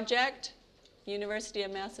Project, University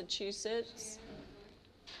of Massachusetts.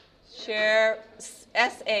 Share,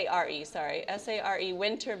 S-A-R-E, S-A-R-E,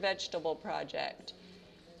 Winter Vegetable Project.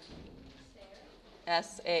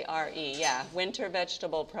 S-A-R-E, yeah, Winter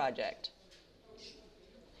Vegetable Project,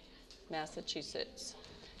 Massachusetts.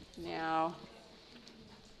 Now,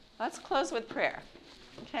 let's close with prayer,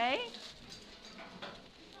 okay?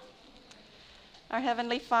 Our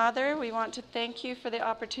Heavenly Father, we want to thank you for the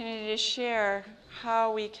opportunity to share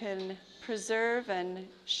how we can preserve and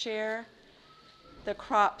share the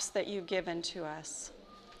crops that you've given to us.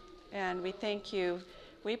 And we thank you.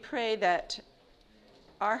 We pray that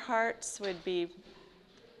our hearts would be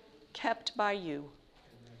kept by you,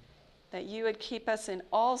 that you would keep us in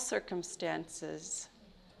all circumstances,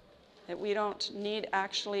 that we don't need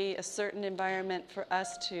actually a certain environment for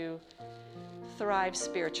us to thrive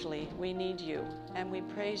spiritually. We need you. And we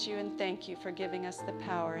praise you and thank you for giving us the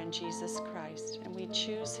power in Jesus Christ. And we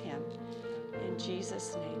choose him. In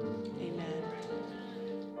Jesus' name, amen.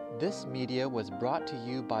 This media was brought to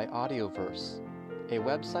you by Audioverse, a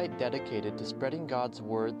website dedicated to spreading God's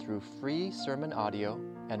Word through free sermon audio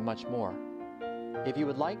and much more. If you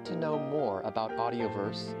would like to know more about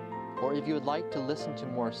Audioverse, or if you would like to listen to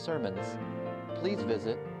more sermons, please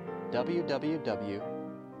visit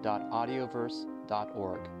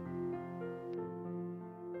www.audioverse.org.